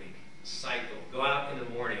sleep-wake cycle. Go out in the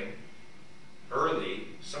morning early,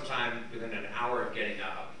 sometime within an hour of getting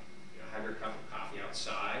up. Have your cup of coffee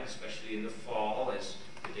outside, especially in the fall as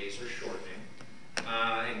the days are shortening,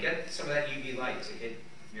 and get some of that UV light to hit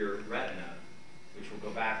your retina, which will go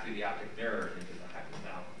back through the optic nerve into the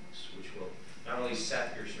hypothalamus, which will not only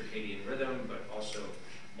set your circadian rhythm, but also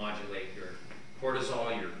modulate your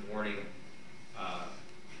cortisol, your morning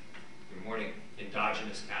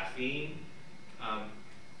endogenous caffeine.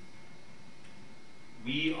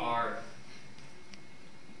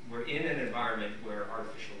 We're in an environment where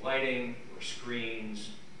artificial lighting, where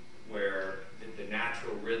screens, where the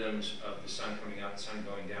natural rhythms of the sun coming up, the sun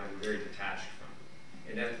going down, we're very detached from.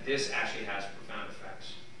 And that this actually has profound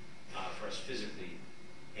effects for us physically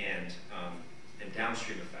and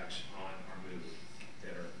downstream effects on our mood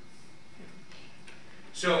that are.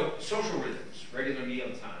 So social rhythms, regular meal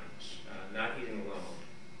times, not eating alone,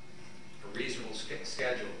 a reasonable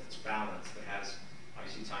schedule that's balanced, that has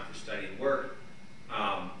obviously time for study and work,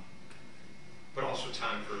 but also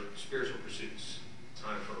time for spiritual pursuits,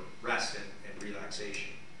 time for rest and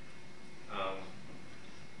relaxation.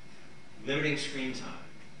 Limiting screen time,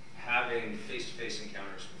 having face-to-face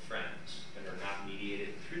encounters with friends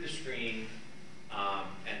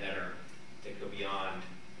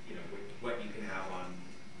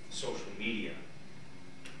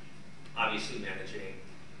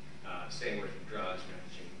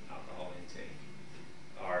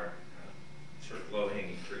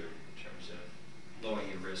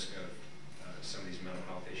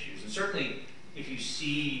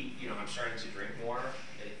to drink more.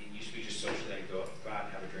 It used to be just socially, I'd go out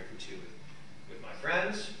and have a drink or two with my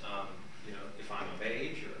friends, you know, if I'm of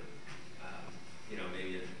age, or you know,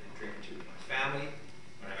 maybe a drink or two with my family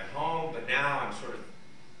when I'm at home. But now I'm sort of,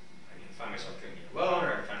 I find myself drinking alone,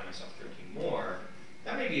 or I find myself drinking more.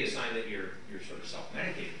 That may be a sign that you're sort of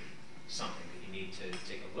self-medicating something that you need to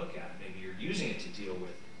take a look at. Maybe you're using it to deal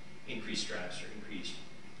with increased stress or increased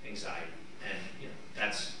anxiety, and you know,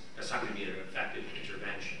 that's not going to be an effective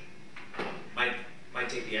intervention. Might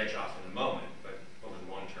take the edge off in the moment, but over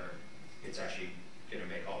the long term, it's actually going to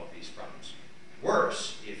make all of these problems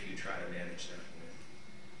worse if you try to manage them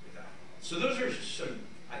with alcohol. So those are some,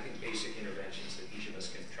 I think, basic interventions that each of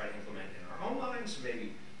us can try to implement in our own lives,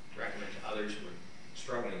 maybe recommend to others who are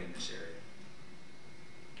struggling in this area.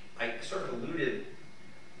 I sort of alluded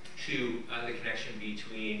to the connection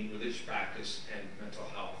between religious practice and mental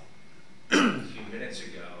health a few minutes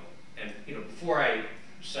ago. And you know, before I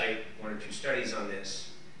cite one or two studies on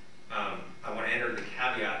this, I want to enter the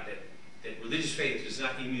caveat that religious faith does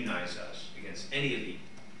not immunize us against any of the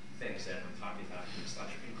things that I'm talking about in this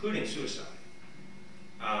lecture, including suicide.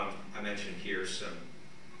 I mentioned here some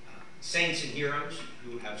saints and heroes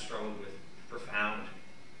who have struggled with profound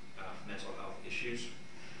mental health issues,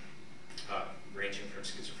 ranging from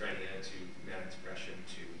schizophrenia to manic depression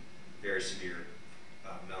to very severe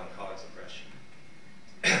melancholic depression.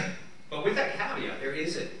 But with that caveat, there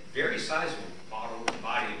is a very sizable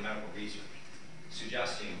body of medical research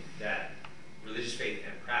suggesting that religious faith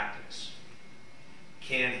and practice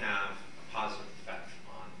can have a positive effect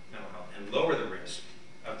on mental health and lower the risk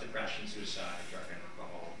of depression, suicide, drug and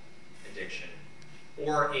alcohol addiction,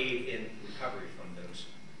 or aid in recovery from those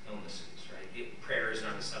illnesses. Right? Prayer is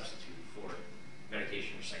not a substitute for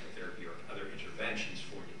medication or psychotherapy or other interventions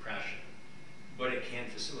for depression, but it can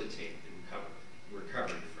facilitate the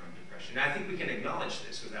recovery from depression. And I think we can acknowledge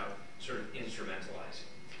this without sort of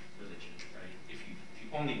instrumentalizing religion. Right? If you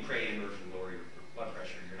only pray in order to lower your blood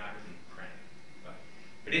pressure, you're not really praying.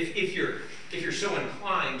 But if you're so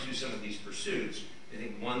inclined to some of these pursuits, I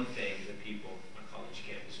think one thing that people on college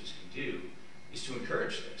campuses can do is to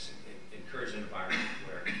encourage this, and encourage an environment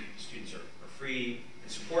where students are free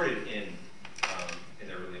and supported in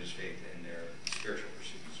their religious faith and their spiritual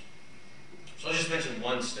pursuits. So I'll just mention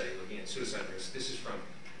one study looking at suicide risk. This is from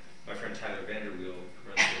my friend Tyler Vanderweel, who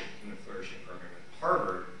runs the Human Flourishing Program at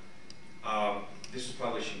Harvard. This was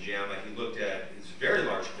published in JAMA. He looked at this very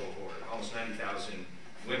large cohort, almost 90,000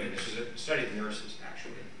 women. This was a study of nurses,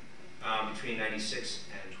 actually, between 96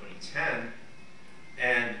 and 2010.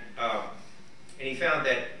 And he found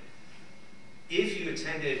that if you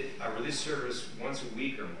attended a religious service once a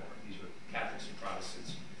week or more, these were Catholics and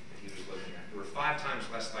Protestants that he was looking at, they were 5 times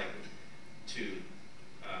less likely to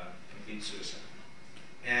complete suicide.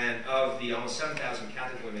 And of the almost 7,000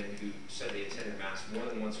 Catholic women who said they attended Mass more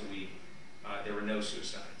than once a week, there were no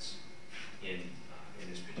suicides in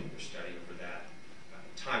this particular study over that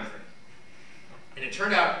time frame. And it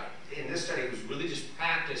turned out in this study it was religious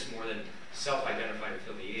practice more than self-identified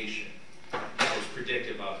affiliation that was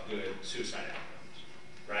predictive of good suicide outcomes,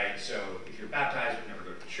 right? So if you're baptized but never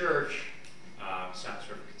go to church, it's not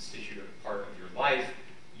sort of a constitutive part of your life,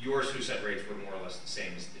 your suicide rates were more or less the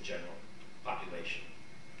same as the general population.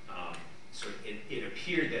 So it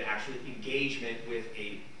appeared that actually engagement with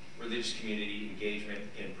a religious community, engagement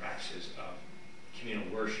in practices of communal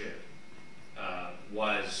worship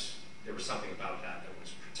there was something about that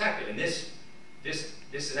was protected. And this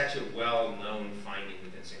is actually a well-known finding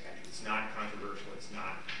within psychiatry. It's not controversial. It's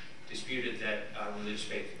not disputed that religious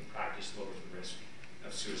faith and practice lowers the risk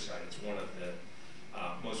of suicide. It's one of the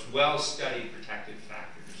most well-studied protective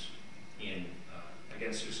factors in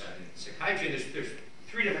against suicide in psychiatry. And there's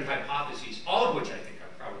 3 different hypotheses, all of which I think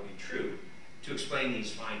are probably true, to explain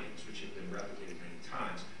these findings, which have been replicated many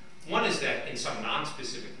times. One is that in some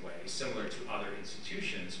non-specific way, similar to other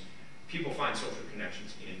institutions, people find social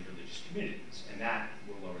connections in religious communities, and that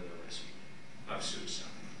will lower the risk of suicide.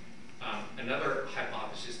 Another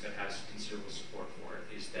hypothesis that has considerable support for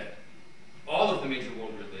it is that all of the major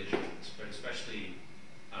world religions, but especially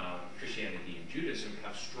Christianity and Judaism,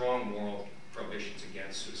 have strong moral prohibitions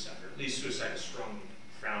against suicide, or at least suicide is strongly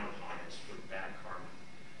frowned upon as for bad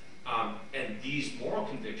karma. And these moral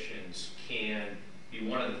convictions can be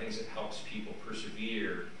one of the things that helps people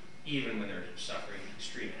persevere even when they're suffering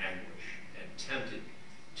extreme anguish and tempted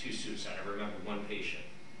to suicide. I remember one patient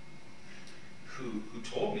who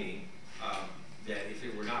told me that if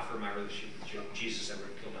it were not for my relationship with Jesus, I would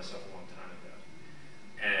have killed myself a long time ago.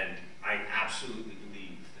 And I absolutely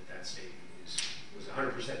believe that statement was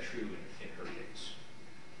 100% true in her case.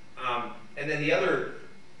 And then the other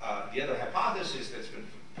hypothesis that's been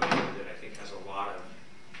put forward that I think has a lot of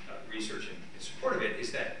research in support of it,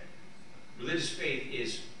 is that religious faith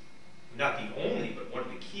is not the only, but one of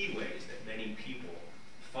the key ways that many people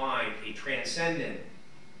find a transcendent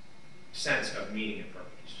sense of meaning and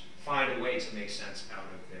purpose, find a way to make sense out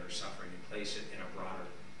of their suffering and place it in a broader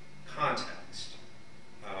context.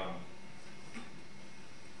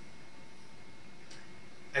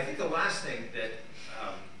 I think the last thing that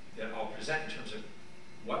I'll present in terms of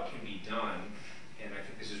what can be done, and I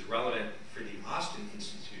think this is relevant for the Austin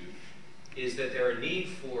Institute, is that there's a need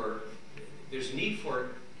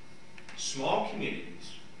for small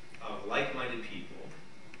communities of like-minded people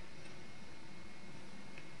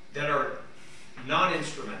that are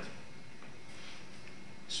non-instrumental.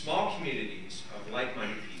 Small communities of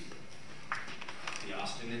like-minded people. The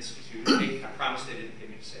Austin Institute, I promise they didn't pay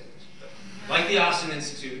me to say this, but like the Austin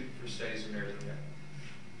Institute for Studies of American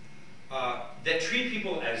Life, that treat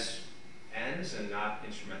people as ends and not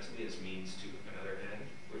instrumentally as means to another end,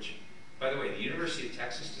 which, by the way, the University of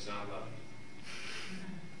Texas does not love you.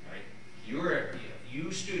 Right?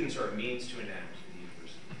 You students are a means to an end to the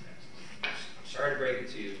University of Texas. I'm sorry to break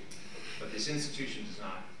it to you, but this institution does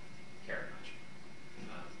not care much.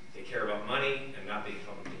 They care about money and not being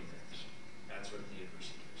publicly embarrassed. That's what the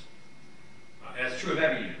university cares about. And that's true of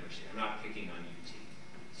every university. I'm not picking on UT.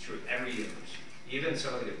 It's true of every university, even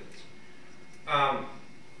some of the good ones.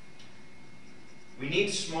 We need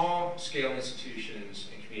small-scale institutions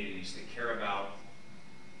and communities that care about,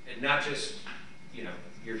 and not just,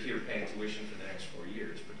 you're here paying tuition for the next 4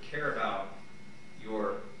 years, but care about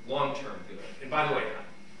your long-term good. And by the way,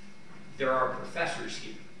 there are professors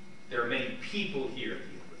here. There are many people here at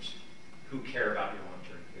the university who care about your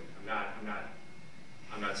long-term good.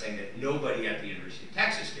 I'm not saying that nobody at the University of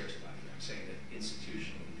Texas cares about you. I'm saying that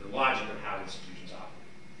institutionally, the logic of how institutions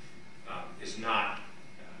operate is not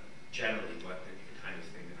generally what the kind of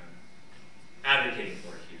thing that I'm advocating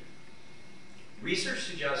for here. Research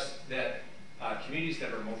suggests that communities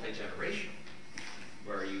that are multi-generational,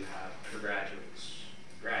 where you have undergraduates,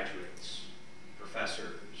 graduates,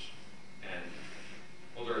 professors, and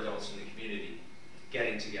older adults in the community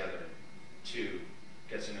getting together to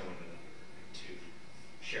get to know one another, and to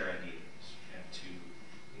share ideas, and to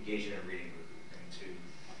engage in a reading group, and to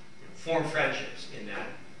form friendships in that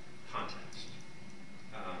context.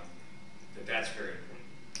 That's very important,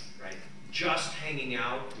 right? Just hanging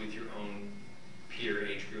out with your own peer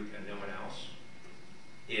age group and no one else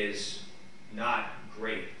is not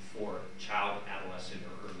great for child, adolescent,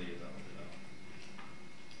 or early adult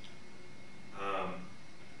development.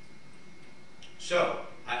 So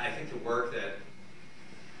I think the work that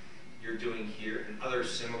you're doing here and other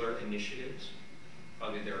similar initiatives,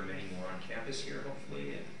 probably there are many more on campus here,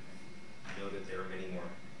 hopefully, and I know that there are many more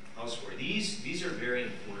elsewhere. These are very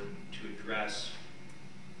important to address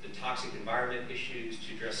the toxic environment issues,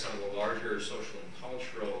 to address some of the larger social and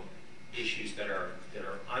cultural issues that are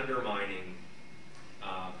undermining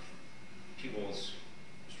people's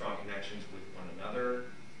strong connections with one another,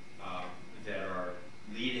 that are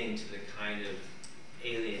leading to the kind of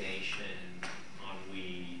alienation,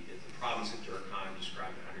 ennui, that the problems that Durkheim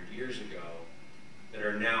described 100 years ago, that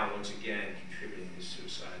are now once again contributing to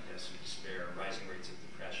suicide, deaths of despair, rising rates of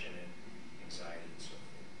depression and anxiety and so forth.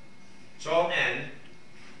 So I'll end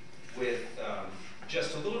with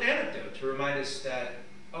just a little anecdote to remind us that,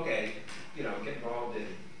 okay, get involved in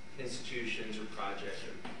institutions or projects,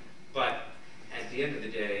 but at the end of the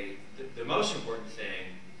day, the most important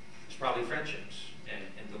thing is probably friendships and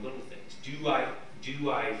the little things. Do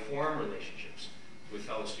I form relationships with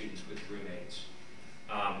fellow students, with roommates,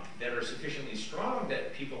 that are sufficiently strong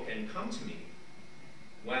that people can come to me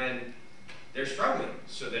when they're struggling,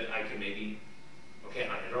 so that I can maybe, okay,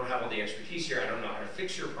 I don't have all the expertise here, I don't know how to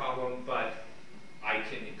fix your problem, but I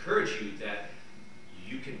can encourage you that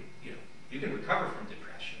you can recover from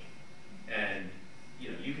depression, and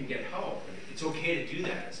you can get help, and it's okay to do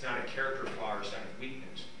that. It's not a character flaw or sign of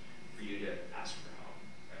weakness for you to ask for help.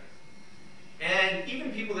 Right? And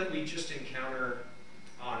even people that we just encounter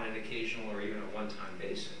on an occasional or even a one-time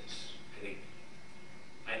basis,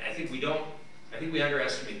 I think we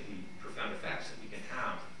underestimate the profound effects that we can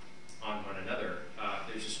have on one another.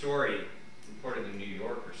 There's a story reported in the New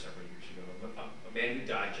Yorker several years ago of a man who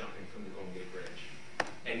died jumping from the Golden Gate Bridge.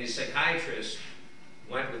 And his psychiatrist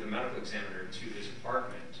went with a medical examiner to his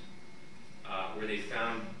apartment where they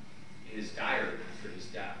found his diary for his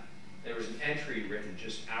death. There was an entry written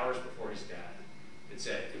just hours before his death that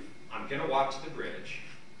said, I'm going to walk to the bridge,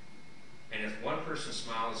 and if one person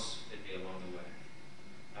smiles at me along the way,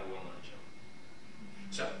 I will not jump.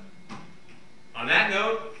 So, on that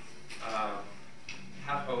note,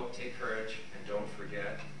 have hope, take courage, and don't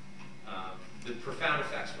forget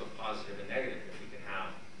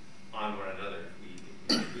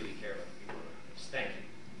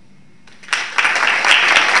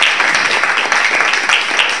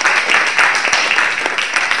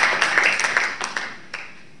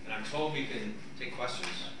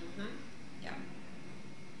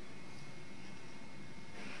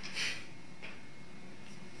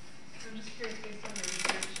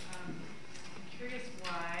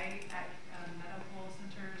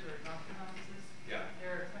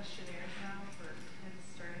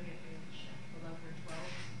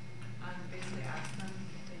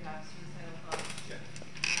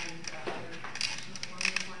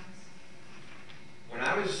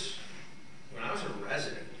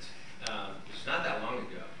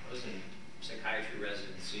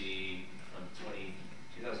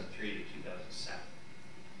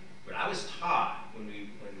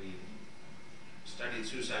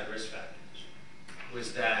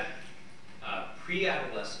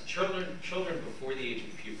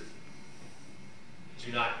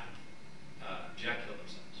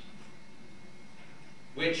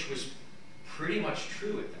which was pretty much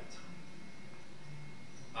true at that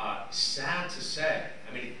time. Sad to say,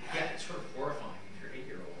 I mean, yeah, it's sort of horrifying if your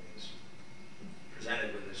 8-year-old is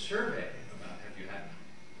presented with a survey about have you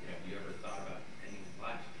ever thought about ending your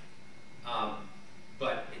life?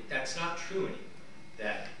 But that's not true anymore.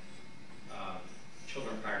 That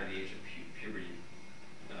children prior to the age of puberty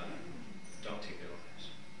don't take their lives.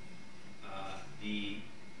 The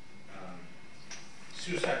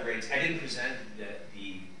suicide rates, I didn't present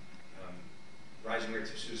the rising rates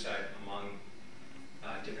of suicide among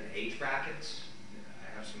different age brackets.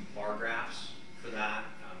 I have some bar graphs for that.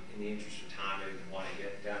 In the interest of time, I didn't want to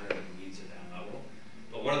get down into the weeds at that level.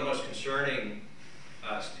 But one of the most concerning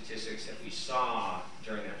statistics that we saw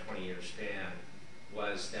during that 20-year span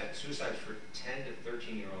was that suicides for 10 to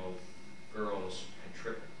 13-year-old girls had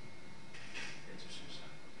tripled rates of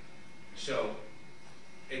suicide. So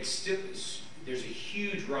it's still, there's a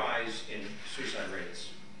huge rise in suicide rates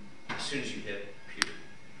as soon as you hit puberty.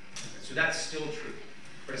 So that's still true.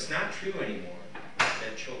 But it's not true anymore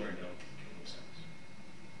that children don't kill themselves,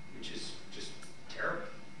 which is just terrible.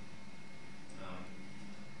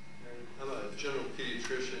 I'm a general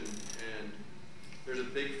pediatrician, and there's a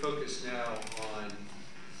big focus now on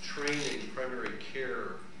training primary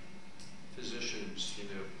care physicians,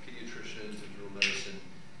 pediatricians, internal medicine,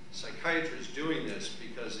 psychiatrists doing this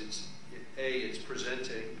because it's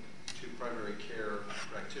presenting to primary care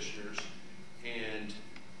practitioners, and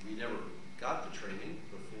we never got the training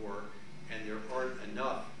before, and there aren't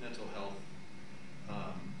enough mental health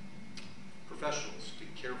professionals to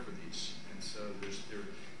care for these. And so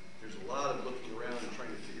there's a lot of looking around and trying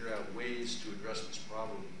to figure out ways to address this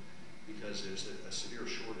problem because there's a severe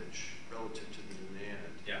shortage relative to the demand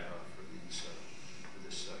for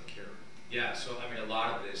this care. Yeah, so I mean, a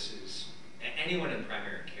lot of this is, anyone in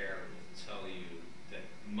primary care will tell you that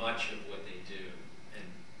much of what they do,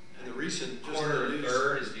 and the recent third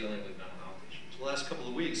is dealing with mental health issues. The last couple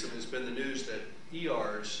of weeks, it's been the news that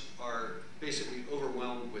ERs are basically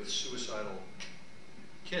overwhelmed with suicidal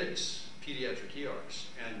kids, pediatric ERs,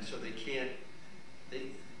 and so they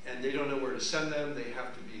don't know where to send them. They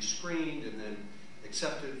have to be screened and then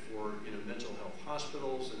accepted for mental health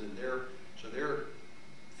hospitals, and then they're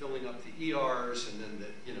filling up the ERs, and then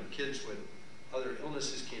the kids with other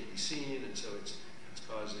illnesses can't be seen, and so it's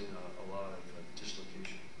causing a lot of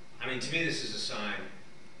dislocation. I mean, to me, this is a sign,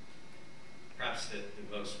 perhaps the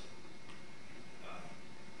most,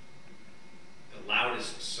 the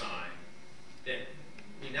loudest sign, that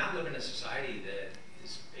we now live in a society that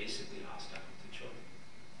is basically hostile to children.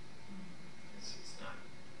 It's not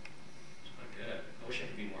good. I wish I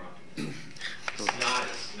could be more optimistic.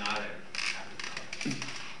 It's not a happy problem.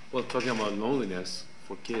 Well, talking about loneliness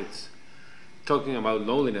for kids,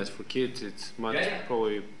 it's much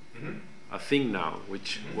probably a thing now,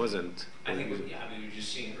 which wasn't. I think, we were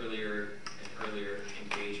just seeing earlier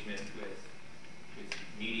engagement with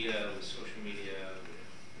media, with social media,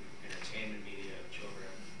 with entertainment media of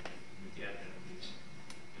children, with the advent of these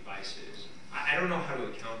devices. I don't know how to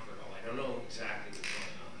account for it all. I don't know exactly what's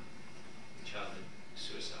going on with childhood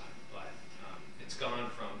suicide, but it's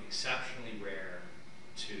gone from exceptionally rare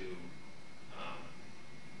to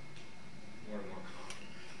more and more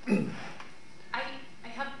common. I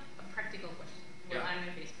have a practical question. Well, I'm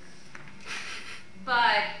a Facebook.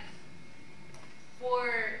 But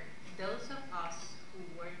for those of us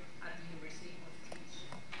who work at the university or teach,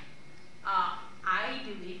 I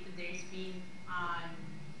believe that there's been an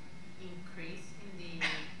increase in the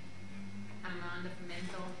amount of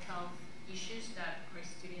mental health issues that our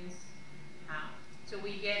students have. So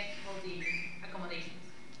we get all the accommodations.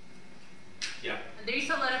 Yeah. And there is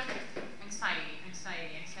a lot of anxiety, and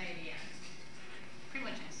pretty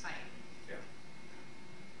much anxiety. Yeah.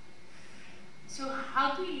 So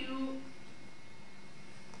how do you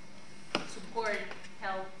support,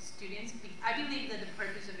 help students? I believe that the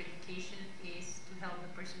purpose of education is to help the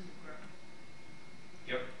person to grow.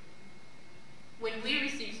 Yep. When we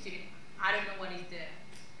receive students, I don't know what is the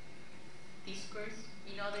discourse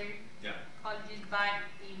in other colleges, but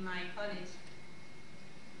in my college,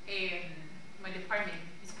 my department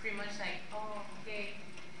is pretty much like, oh, okay,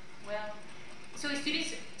 well, so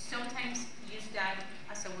students sometimes use that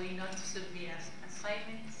as a way not to submit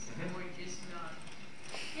assignments or just not,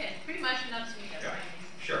 pretty much not submit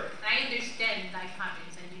assignments. Sure. I understand that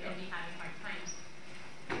happens and you can be having hard times.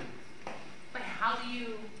 But how do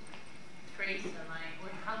you trace the line,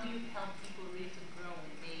 or how do you help people really to grow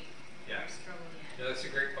when they are struggling? Yeah, that's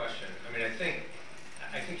a great question. I mean, I think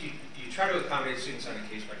you try to accommodate students on a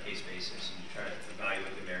case-by-case basis, and you try to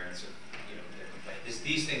evaluate the merits of different things.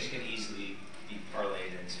 These things can easily be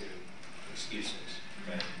parlayed into excuses.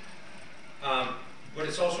 Okay? But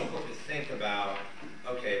it's also important to think about,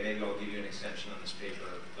 okay, maybe I'll give you an extension on this paper,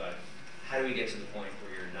 but how do we get to the point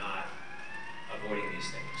where you're not avoiding these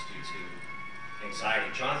things due to anxiety?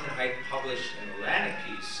 Jonathan Haidt published an Atlantic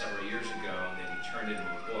piece several years ago that he turned into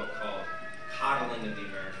a book called Coddling of the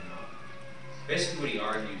American Mind. Basically what he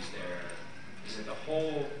argues there is that the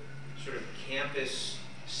whole sort of campus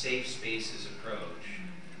safe spaces approach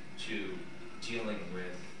to dealing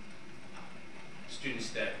with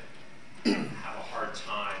students that have a hard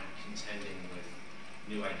time contending with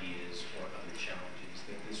new ideas or other challenges.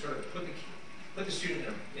 They sort of put the student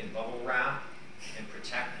in bubble wrap and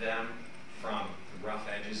protect them from the rough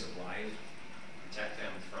edges of life, protect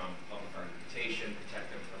them from public argumentation,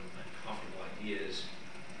 protect them from uncomfortable ideas,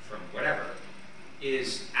 from whatever,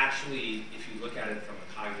 is actually, if you look at it from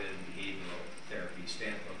a cognitive and behavioral therapy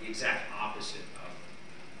standpoint, the exact opposite of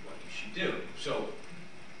what you should do. So,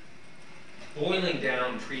 boiling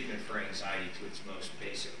down treatment for anxiety to its most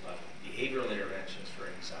basic level, behavioral interventions for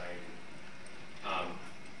anxiety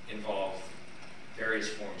involve various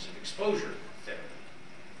forms of exposure therapy.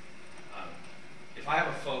 If I have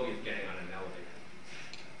a phobia of getting on an elevator,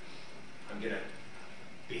 I'm going to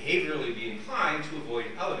behaviorally be inclined to avoid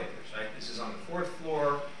elevators, right? This is on the 4th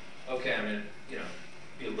floor. Okay, I'm going to,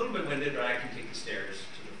 be a little bit winded, but I can take the stairs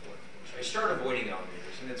to the 4th floor. So I start avoiding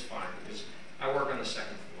elevators, and it's fine because I work on the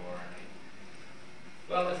 2nd floor.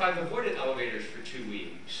 Well, if I've avoided elevators for 2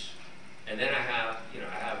 weeks, and then I have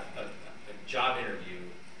a job interview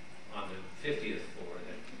on the 50th floor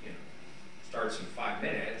that, starts in 5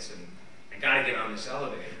 minutes, and I gotta get on this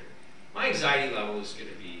elevator, my anxiety level is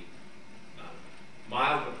gonna be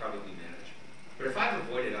mild but probably manageable. But if I've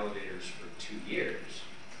avoided elevators for 2 years,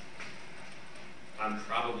 I'm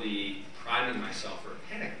probably priming myself for a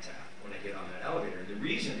panic attack when I get on that elevator. And the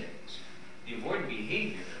reason is, the avoidant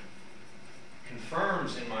behavior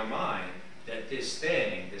confirms in my mind that this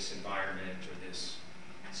thing, this environment, or this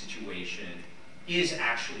situation is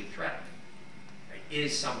actually threatening, right?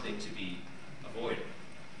 Is something to be avoided.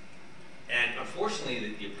 And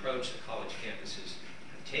unfortunately, the approach that college campuses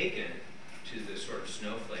have taken to the sort of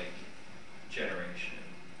snowflake generation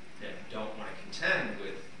that don't want to contend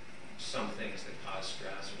with some things that cause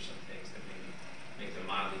stress or some things that maybe make them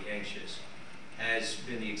mildly anxious has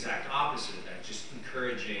been the exact opposite of that, just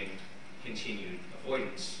encouraging continued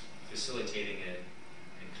avoidance, facilitating it,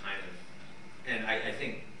 and I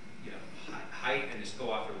think, Haidt and his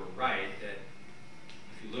co-author were right that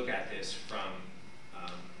if you look at this from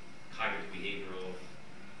cognitive behavioral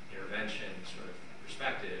intervention sort of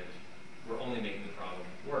perspective, we're only making the problem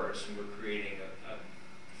worse, and we're creating a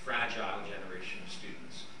fragile generation of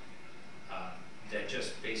students that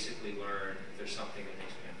just basically learn if there's something that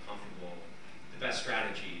makes me uncomfortable, the best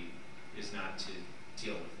strategy is not to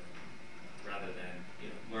deal with it, rather than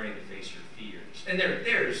learning to face your fears. And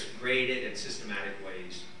there's graded and systematic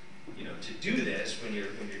ways to do this when you're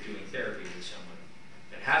doing therapy with someone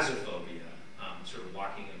that has a phobia, sort of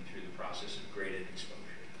walking them through the process of graded exposure.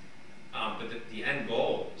 But the end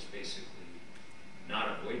goal is basically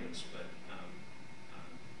not avoidance, but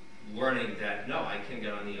learning that no, I can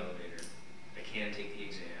get on the elevator, I can take the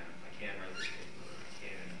exam, I can write this paper, I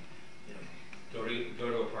can go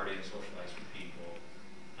to a party and socialize with people,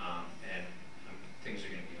 and things are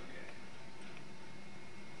going to be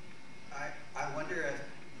okay. I wonder if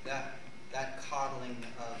that coddling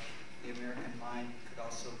of the American mind could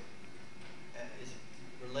also is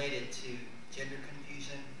related to gender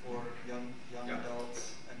confusion for young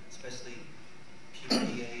adults, and especially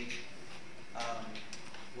puberty age.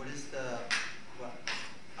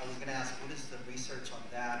 I was going to ask, what is the research on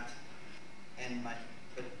that?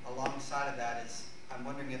 But alongside of that is, I'm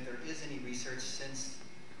wondering if there is any research, since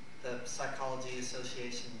the psychology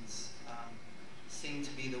associations seem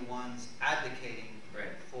to be the ones advocating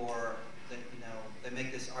for the, they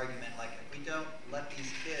make this argument like, if we don't let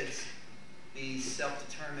these kids be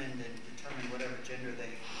self-determined and determine whatever gender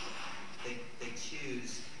they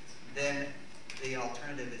choose, then the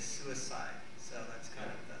alternative is suicide. So that's kind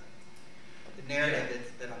of the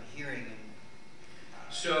narrative that I'm hearing.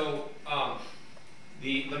 So let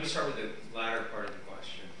me start with the latter part of the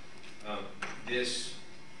question. This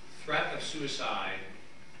threat of suicide,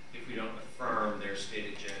 if we don't affirm their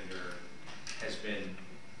stated gender, has been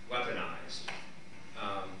weaponized,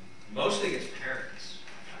 mostly against parents.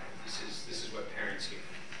 This is what parents hear.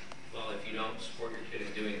 Well, if you don't support your kid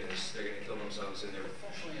in doing this, they're going to kill themselves, and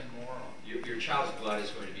professionally immoral. Your child's blood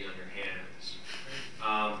is going to be on your hands.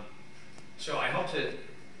 So I helped to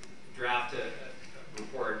draft a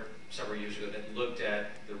report several years ago that looked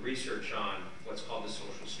at the research on what's called the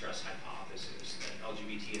social stress hypothesis, that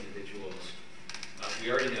LGBT individuals, we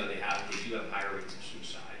already know they do have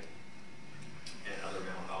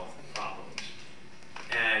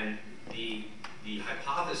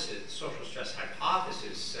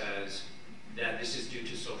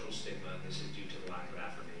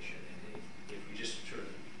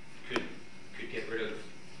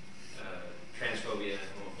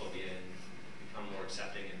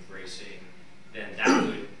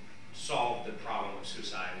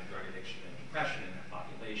addiction and depression in that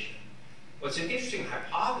population. What's an interesting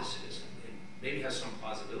hypothesis, and maybe has some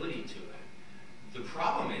plausibility to it, the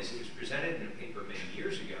problem is it was presented in a paper many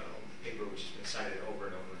years ago, a paper which has been cited over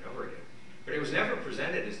and over and over again, but it was never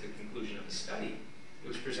presented as the conclusion of the study. It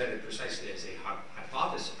was presented precisely as a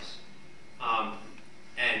hypothesis.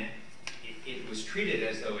 And it was treated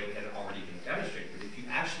as though it had already been demonstrated. But if you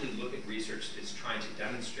actually look at research that's trying to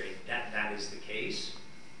demonstrate that that is the case,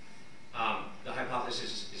 the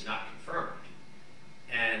hypothesis is not confirmed.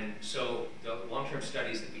 And so the long-term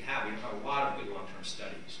studies that we have a lot of good long-term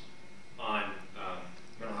studies on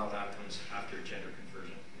mental health outcomes after gender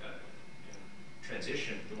conversion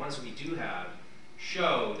transition. The ones that we do have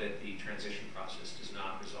show that the transition process does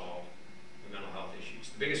not resolve the mental health issues.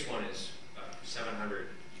 The biggest one is 700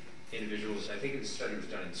 individuals. I think the study was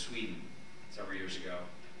done in Sweden several years ago.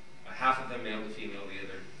 Half of them male to female, the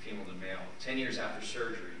other female to male. 10 years after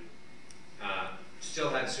surgery, still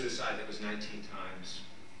had suicide that was 19 times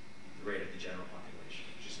the rate of the general population.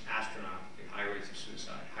 Just astronomically high rates of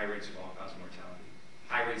suicide, high rates of all-cause mortality,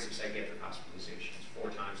 high rates of psychiatric hospitalizations,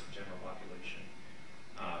 4 times the general population,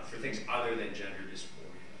 for things other than gender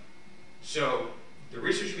dysphoria. So the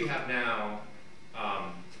research we have now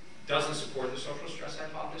doesn't support the social stress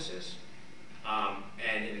hypothesis.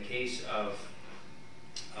 And in the case of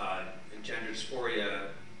gender dysphoria,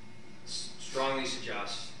 strongly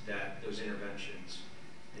suggests that those interventions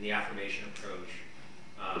and the affirmation approach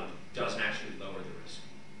doesn't actually lower the risk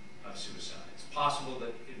of suicide. It's possible that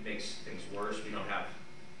it makes things worse.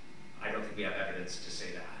 I don't think we have evidence to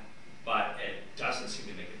say that, but it doesn't seem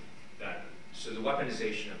to make it better. So the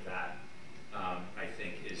weaponization of that, I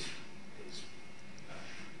think, is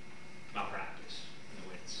malpractice in the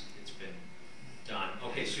way it's been done.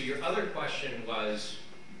 Okay, so your other question was,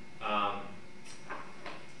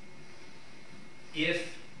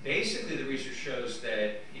 if basically the research shows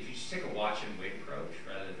that if you just take a watch and wait approach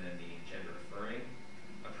rather than the gender affirming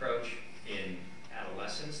approach in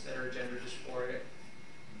adolescents that are gender dysphoric,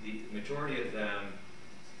 the majority of them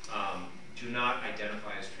do not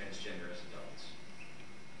identify as transgender as adults.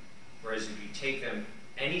 Whereas if you take them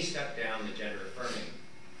any step down the gender affirming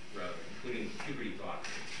road, including puberty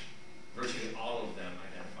blockers, virtually all of them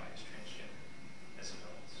identify as transgender as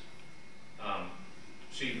adults.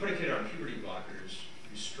 So you put a kid on puberty blockers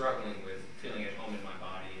who's struggling with feeling at home in my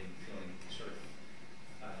body and feeling sort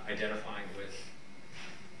of identifying with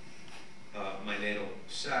my natal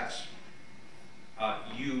sex,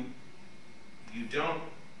 you don't,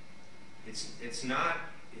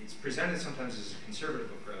 it's presented sometimes as a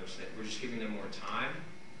conservative approach that we're just giving them more time.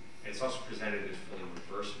 And it's also presented as fully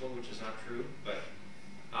reversible, which is not true. But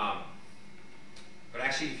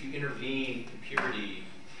actually, if you intervene in puberty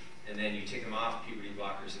and then you take them off puberty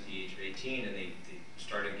blockers at the age of 18 and they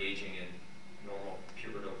start engaging in normal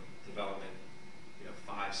pubertal development,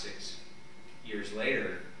 5, 6 years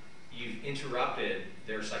later, you've interrupted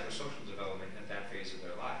their psychosocial development at that phase of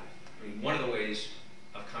their life. I mean, one of the ways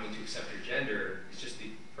of coming to accept your gender is just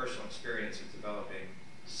the personal experience of developing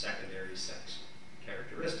secondary sex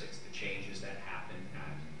characteristics, the changes that happen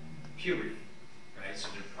at puberty, right? So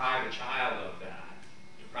to deprive a child of that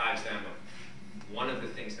deprives them of one of the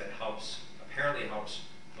things that apparently helps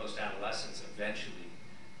most adolescents eventually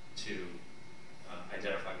to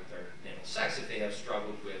identify with their natal sex if they have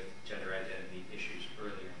struggled with gender identity issues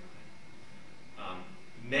earlier in life.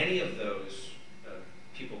 Many of those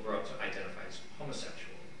people grow up to identify as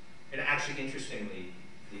homosexual. And actually, interestingly,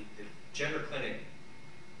 the gender clinic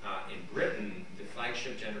in Britain, the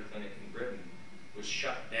flagship gender clinic in Britain, was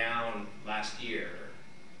shut down last year,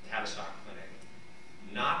 Tavistock Clinic,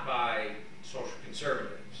 not by social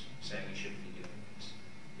conservatives saying you shouldn't be doing this.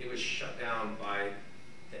 It was shut down by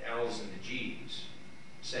the L's and the G's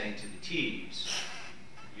saying to the T's,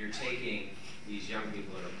 you're taking these young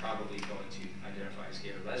people that are probably going to identify as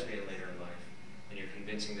gay or lesbian later in life, and you're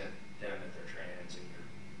convincing them that they're trans, and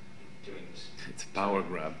you're doing this. It's a power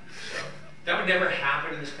grab. So that would never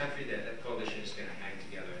happen in this country. That coalition is going to hang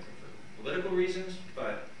together, I think, for political reasons.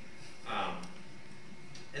 But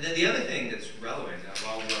and then the other thing that's relevant,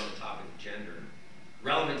 while we're on the topic of gender,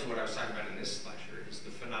 relevant to what I was talking about in this lecture, is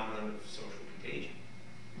the phenomenon of social contagion,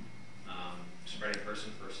 spreading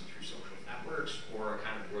person to person through social networks, or a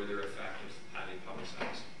kind of Werther effect of highly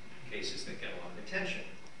publicized cases that get a lot of attention.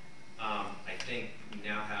 I think we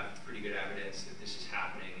now have pretty good evidence that this is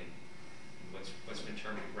happening in what's been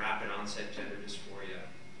termed rapid onset gender dysphoria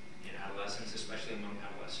in adolescents, especially among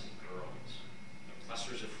adolescent girls. Plus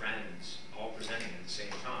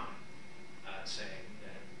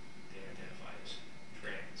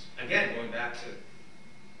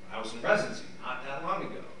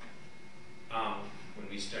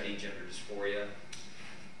gender dysphoria.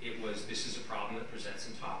 It was, this is a problem that presents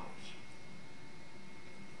in toddlers.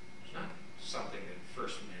 It's not something that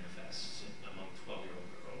first manifests among 12-year-old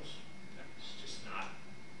girls. It's just not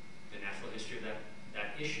the natural history of that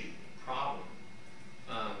issue, problem.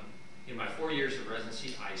 In my 4 years of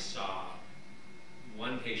residency, I saw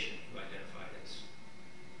one patient who identified as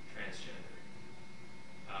transgender.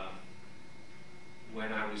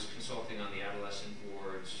 When I was consulting on the adolescent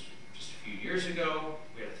wards just a few years ago,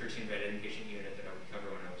 we had a 13-bed inpatient unit that I would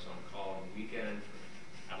cover when I was on call on the weekend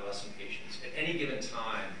for adolescent patients. At any given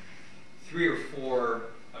time, 3 or 4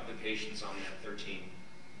 of the patients on that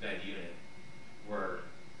 13-bed unit were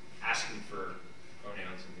asking for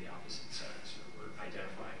pronouns of the opposite sex, or were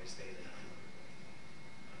identifying as they, them,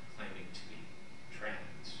 claiming to be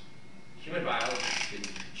trans. Human biology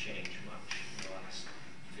didn't change much in the last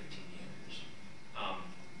 15 years.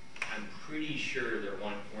 I'm pretty sure there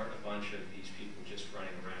weren't a bunch of these people just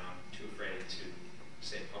running around too afraid to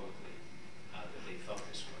say publicly that they felt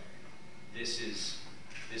this way. This is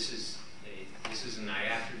an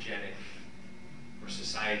iatrogenic or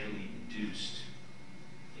societally induced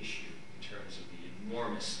issue in terms of the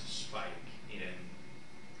enormous spike in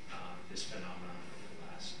this phenomenon over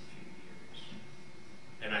the last few years.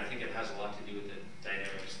 And I think it has a lot to do with the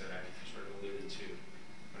dynamics that I sort of alluded to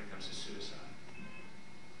when it comes to suicide.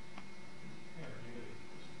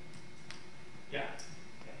 Yeah.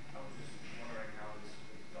 I was just wondering how this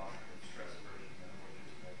doctrine of stress aversion, which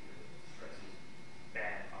is that stress is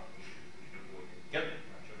bad on the issue, we should avoid it. Yep.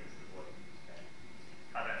 Children should avoid it. Okay.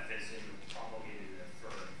 How that fits in with promulgated and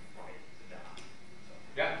firm right to die. So,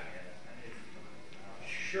 Yeah.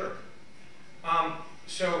 Sure.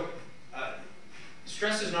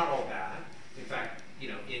 Stress is not all bad. In fact, you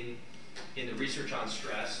know, in the research on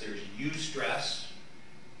stress, there's eustress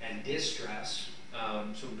and distress.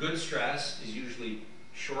 So good stress is usually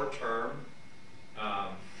short-term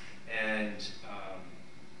and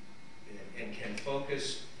can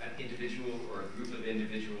focus an individual or a group of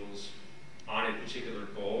individuals on a particular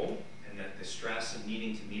goal, and that the stress of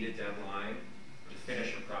needing to meet a deadline or to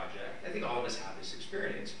finish a project, I think all of us have this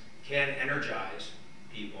experience, can energize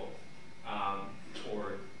people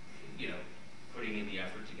toward, you know, putting in the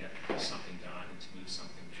effort to get something done and to move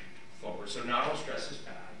something forward. So not all stress is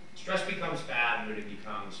bad. Stress becomes bad when it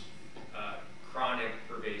becomes chronic,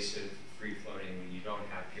 pervasive, free-floating, when you don't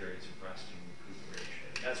have periods of rest and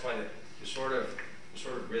recuperation. That's why the sort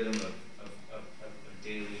of rhythm of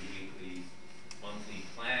daily, weekly, monthly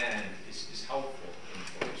plan is helpful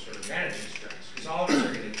in sort of managing stress, because all of us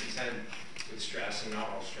are going to contend with stress, and not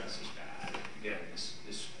all stress is bad. Again,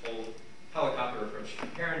 this whole helicopter approach to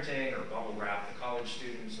parenting, or bubble wrap the college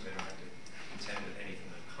students so they don't have to contend with anything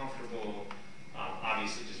uncomfortable,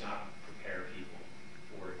 obviously does not prepare people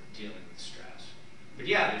for dealing with stress. But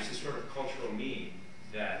yeah, there's this sort of cultural meme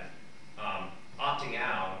that opting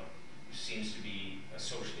out seems to be a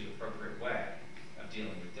socially appropriate way of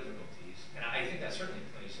dealing with difficulties. And I think that certainly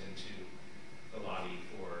plays into the lobby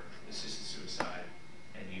for assisted suicide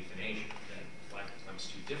and euthanasia, that if life becomes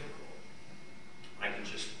too difficult, I can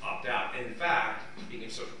just opt out. And in fact, speaking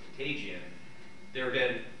of social contagion, there have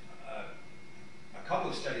been a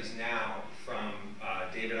couple of studies now from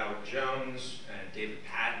David Albert-Jones and David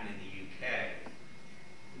Patton in the UK,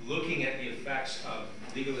 looking at the effects of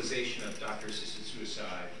legalization of doctor-assisted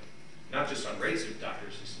suicide, not just on rates of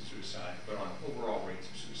doctor-assisted suicide, but on overall rates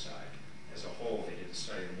of suicide as a whole. They did a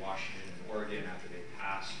study in Washington and Oregon after they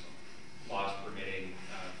passed laws permitting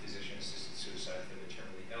physician-assisted suicide for the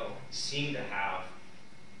terminally ill, seemed to have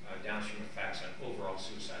downstream effects on overall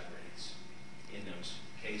suicide rates in those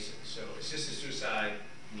cases. So assisted suicide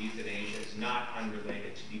and euthanasia is not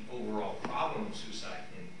unrelated to the overall problem of suicide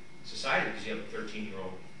in society, because you have a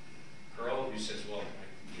 13-year-old girl who says, well,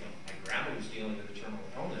 my grandma was dealing with a terminal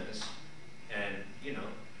illness, and, you know,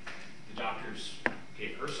 the doctors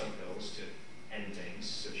gave her some pills to end things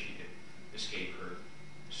so she could escape her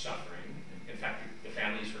suffering. In fact, the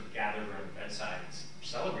families were gathered around the bedside and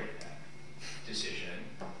celebrated that decision.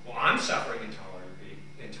 Well, I'm suffering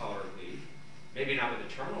intolerably, maybe not with a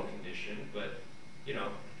terminal condition, but, you know,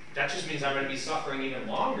 that just means I'm going to be suffering even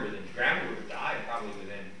longer than grandma would have died probably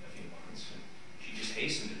within a few months. And she just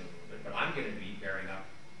hastened it a little bit, but I'm going to be bearing up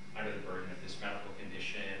under the burden of this medical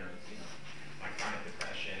condition, or, you know, my chronic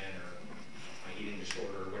depression, or my eating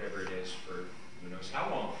disorder, or whatever it is, for who knows how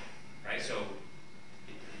long, right? So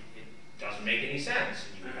it doesn't make any sense.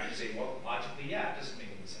 And you would have to say, well, logically, yeah, it doesn't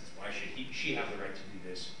make any sense. Why should she have the right to do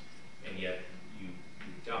this, and yet you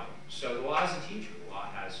don't? So the law is a teacher. The law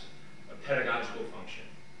has a pedagogical function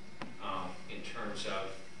in terms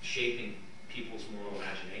of shaping people's moral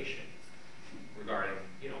imagination regarding,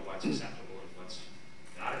 you know, what what's acceptable and what's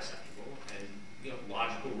not acceptable, and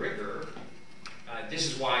logical rigor.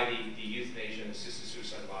 This is why the euthanasia and assisted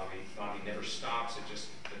suicide lobby never stops at just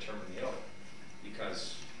the terminally ill,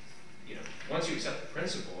 because once you accept the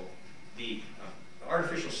principle, the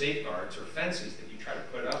artificial safeguards or fences that you try to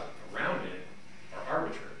put up around it are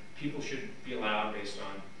arbitrary. People should be allowed, based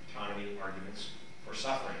on autonomy arguments or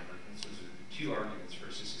suffering arguments. Those are the two arguments for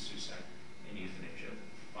assisted suicide and euthanasia: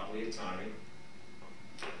 bodily autonomy,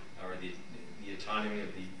 or the autonomy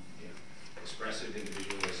of the expressive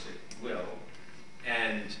individualistic will,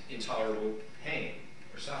 and intolerable pain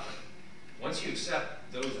or suffering. Once you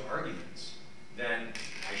accept those arguments, then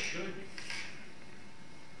why should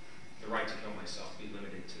the right to kill myself be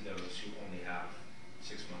limited to those who only have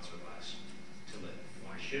 6 months or less to live?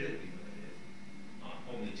 Why should it be limited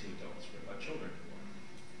only to adults? What about children who are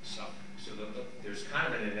suffering? So there's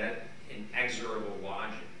kind of an inexorable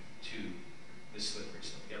logic to the slippery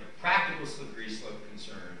slope. You have practical slippery slope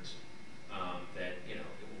concerns that it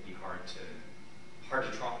will be hard to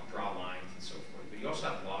draw lines and so forth. But you also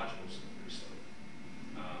have logical slippery slope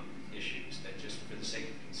issues that, just for the sake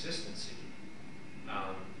of consistency,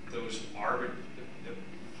 those arbitrary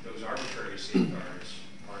safeguards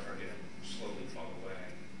are going to slowly fall away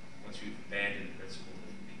once we've abandoned the principle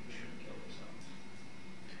that people shouldn't kill themselves.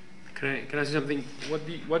 Can I say something?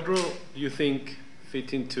 What role do you think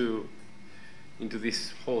fit into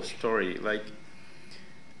this whole story? Like,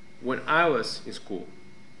 when I was in school,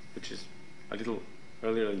 which is a little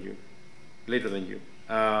later than you,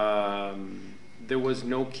 there was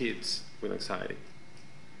no kids with anxiety.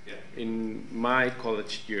 Yeah. In my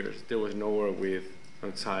college years, there was nowhere with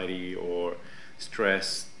anxiety or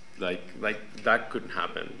stress. Like that couldn't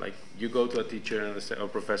happen. Like, you go to a teacher and say, or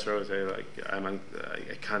professor would say, like, I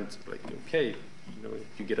can't. Like, okay,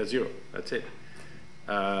 you get a 0. That's it.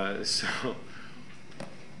 So,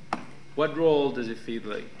 what role does it feel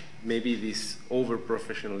like? Maybe this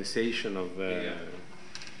over-professionalization of the...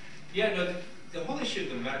 The whole issue of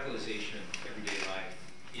the medicalization of everyday life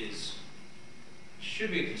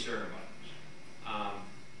should be a concern of ours.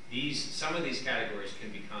 Some of these categories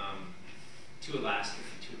can become too elastic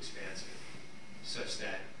and too expansive, such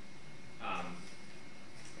that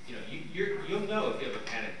you'll know if you have a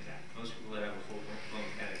panic attack. Most people that have a full-blown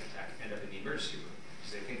panic attack end up in the emergency room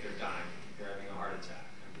because they think they're dying, they're having a heart attack.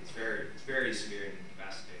 It's very severe and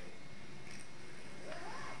incapacitating.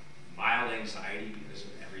 Mild anxiety because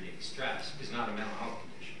of everyday stress is not a mental health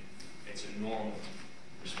condition. It's a normal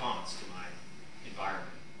response to my environment.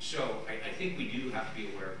 So I think we do have to be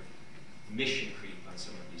aware of mission creep on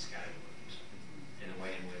some of these categories, in a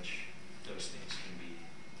way in which those things can be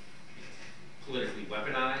politically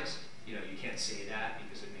weaponized. You can't say that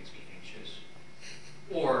because it makes me anxious.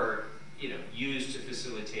 Or, used to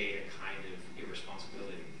facilitate a kind of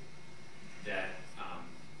irresponsibility that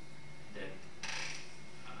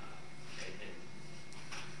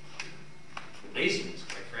laziness,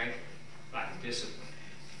 quite frankly, lack of discipline,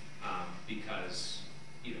 because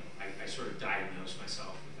I sort of diagnose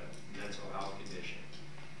myself with a mental health condition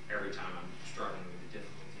every time I'm struggling with a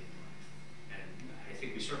difficulty in life, and I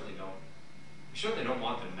think we certainly don't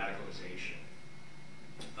want the medicalization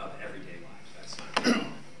of everyday life. That's not good.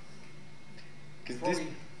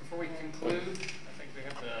 Before we conclude, I think we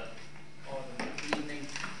have to call it an evening.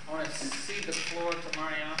 I want to cede the floor to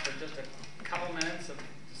Mariana for just a couple minutes of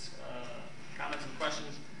comments and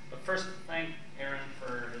questions. But first, thank Aaron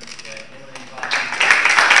for his illuminating talk.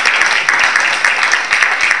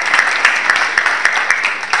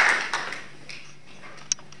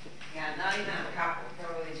 Yeah, not even a couple,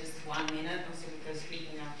 probably just 1 minute, also because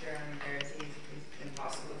speaking after Aaron Kheriaty is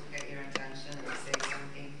impossible to get your attention and say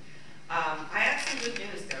something. I have some good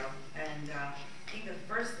news though, and I think the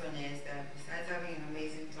first one is that besides having an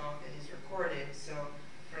amazing talk that is recorded, so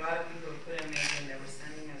for a lot of people who couldn't make it, they were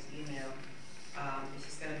sending us email. This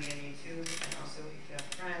is going to be a new 2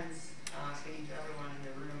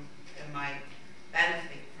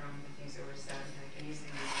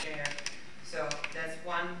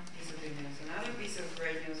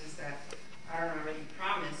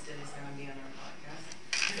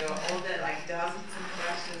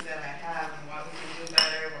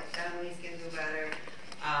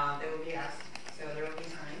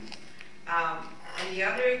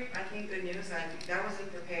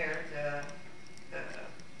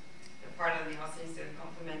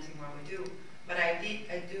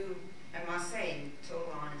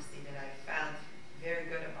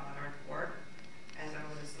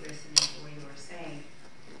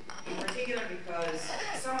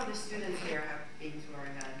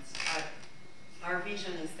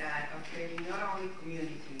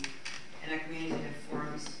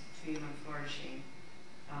 flourishing,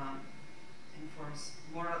 and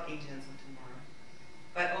moral agents of tomorrow.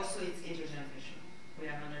 But also it's intergenerational. We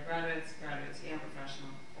have undergraduates, graduates, young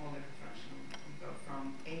professional, older professional. We go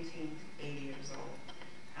from 18 to 80 years old.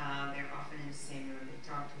 They're often in the same room, they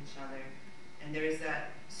talk to each other. And there is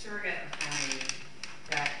that surrogate of family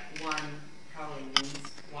that one probably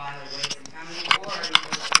needs while away from family, or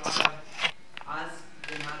because a lot of us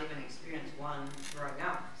did not even experience one growing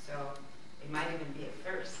up. So it might even be a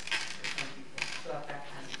first for some people to have that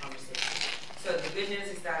kind of conversation. So the good news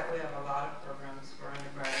is that we have a lot of programs for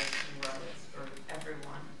undergraduates and graduates for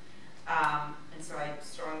everyone. And so I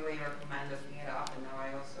strongly recommend looking it up, and now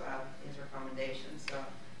I also have these recommendations, so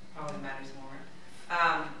probably matters more.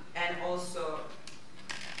 And also,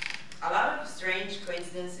 a lot of strange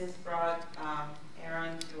coincidences brought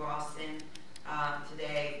Aaron to Austin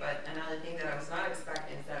today, but another thing that I was not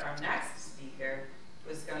expecting is that our next speaker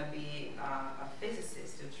was going to be a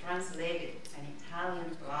physicist who translated an Italian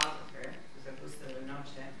philosopher, who's Augusto de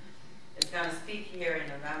Noche. It's going to speak here in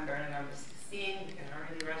November 16. You can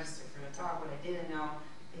already register for the talk. What I didn't know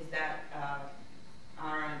is that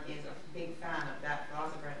Aaron is a big fan of that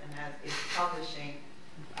philosopher and is publishing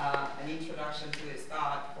an introduction to his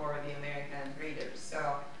thought for the American readers.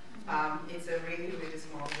 So it's a really, really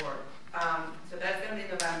small work. So that's going to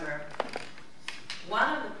be November.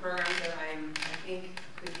 One of the programs that I think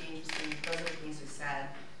could be interesting because of the things we said,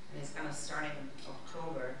 and it's going to start in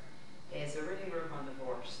October, is a reading group on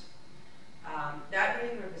divorce. That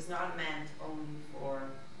reading group is not meant only for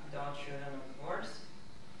adult children of divorce,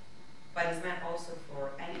 but it's meant also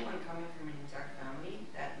for anyone coming from an intact family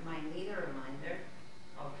that might need a reminder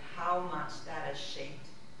of how much that has shaped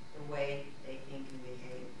the way they think and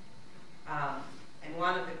behave. And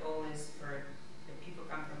one of the goals is for the people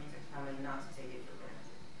coming from intact family not to take it for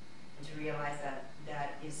granted, and to realize that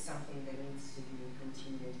that is something that needs to be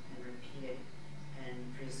continued and repeated and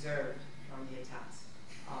preserved from the attacks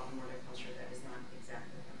of the modern culture that is not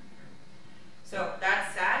exactly